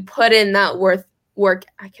saying? You put in that work.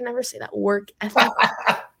 I can never say that, work ethic.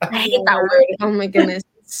 I hate that word. Oh my goodness.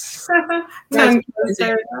 So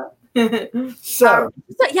yeah, I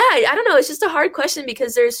don't know. It's just a hard question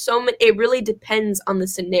because there's so many. It really depends on the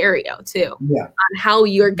scenario too. Yeah. On how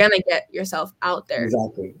you're gonna get yourself out there.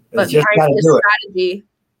 Exactly. But finding a strategy,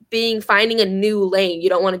 finding a new lane. You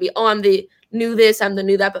don't want to be, I'm the new this, I'm the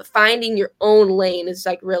new that. But finding your own lane is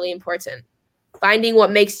like really important. Finding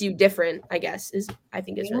what makes you different, I guess, I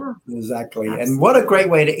think is really exactly. And what a great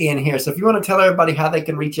way to end here. So if you want to tell everybody how they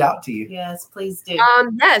can reach out to you. Yes, please do.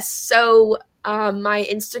 Yes. So my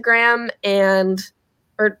Instagram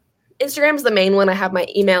Instagram is the main one. I have my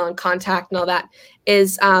email and contact and all that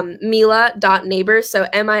is Mila.Nabours. So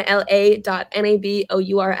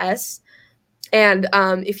Mila.Nabours. And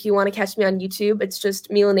if you want to catch me on YouTube, it's just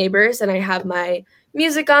Mila Nabours. And I have my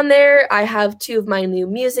music on there. I have 2 of my new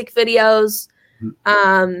music videos.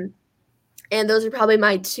 And those are probably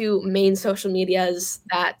my 2 main social medias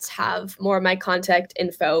that have more of my contact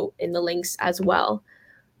info in the links as well.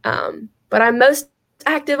 But I'm most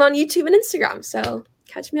active on YouTube and Instagram, so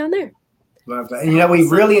catch me on there. Love that. And, we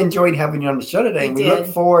really enjoyed having you on the show today, and we look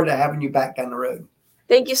forward to having you back down the road.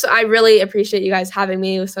 Thank you. So I really appreciate you guys having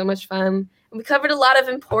me. It was so much fun. And we covered a lot of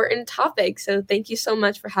important topics, so thank you so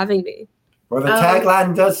much for having me. Well, the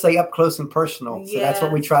tagline does say up close and personal, so that's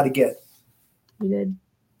what we try to get. You did.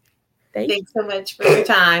 Thanks so much for your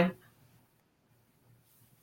time.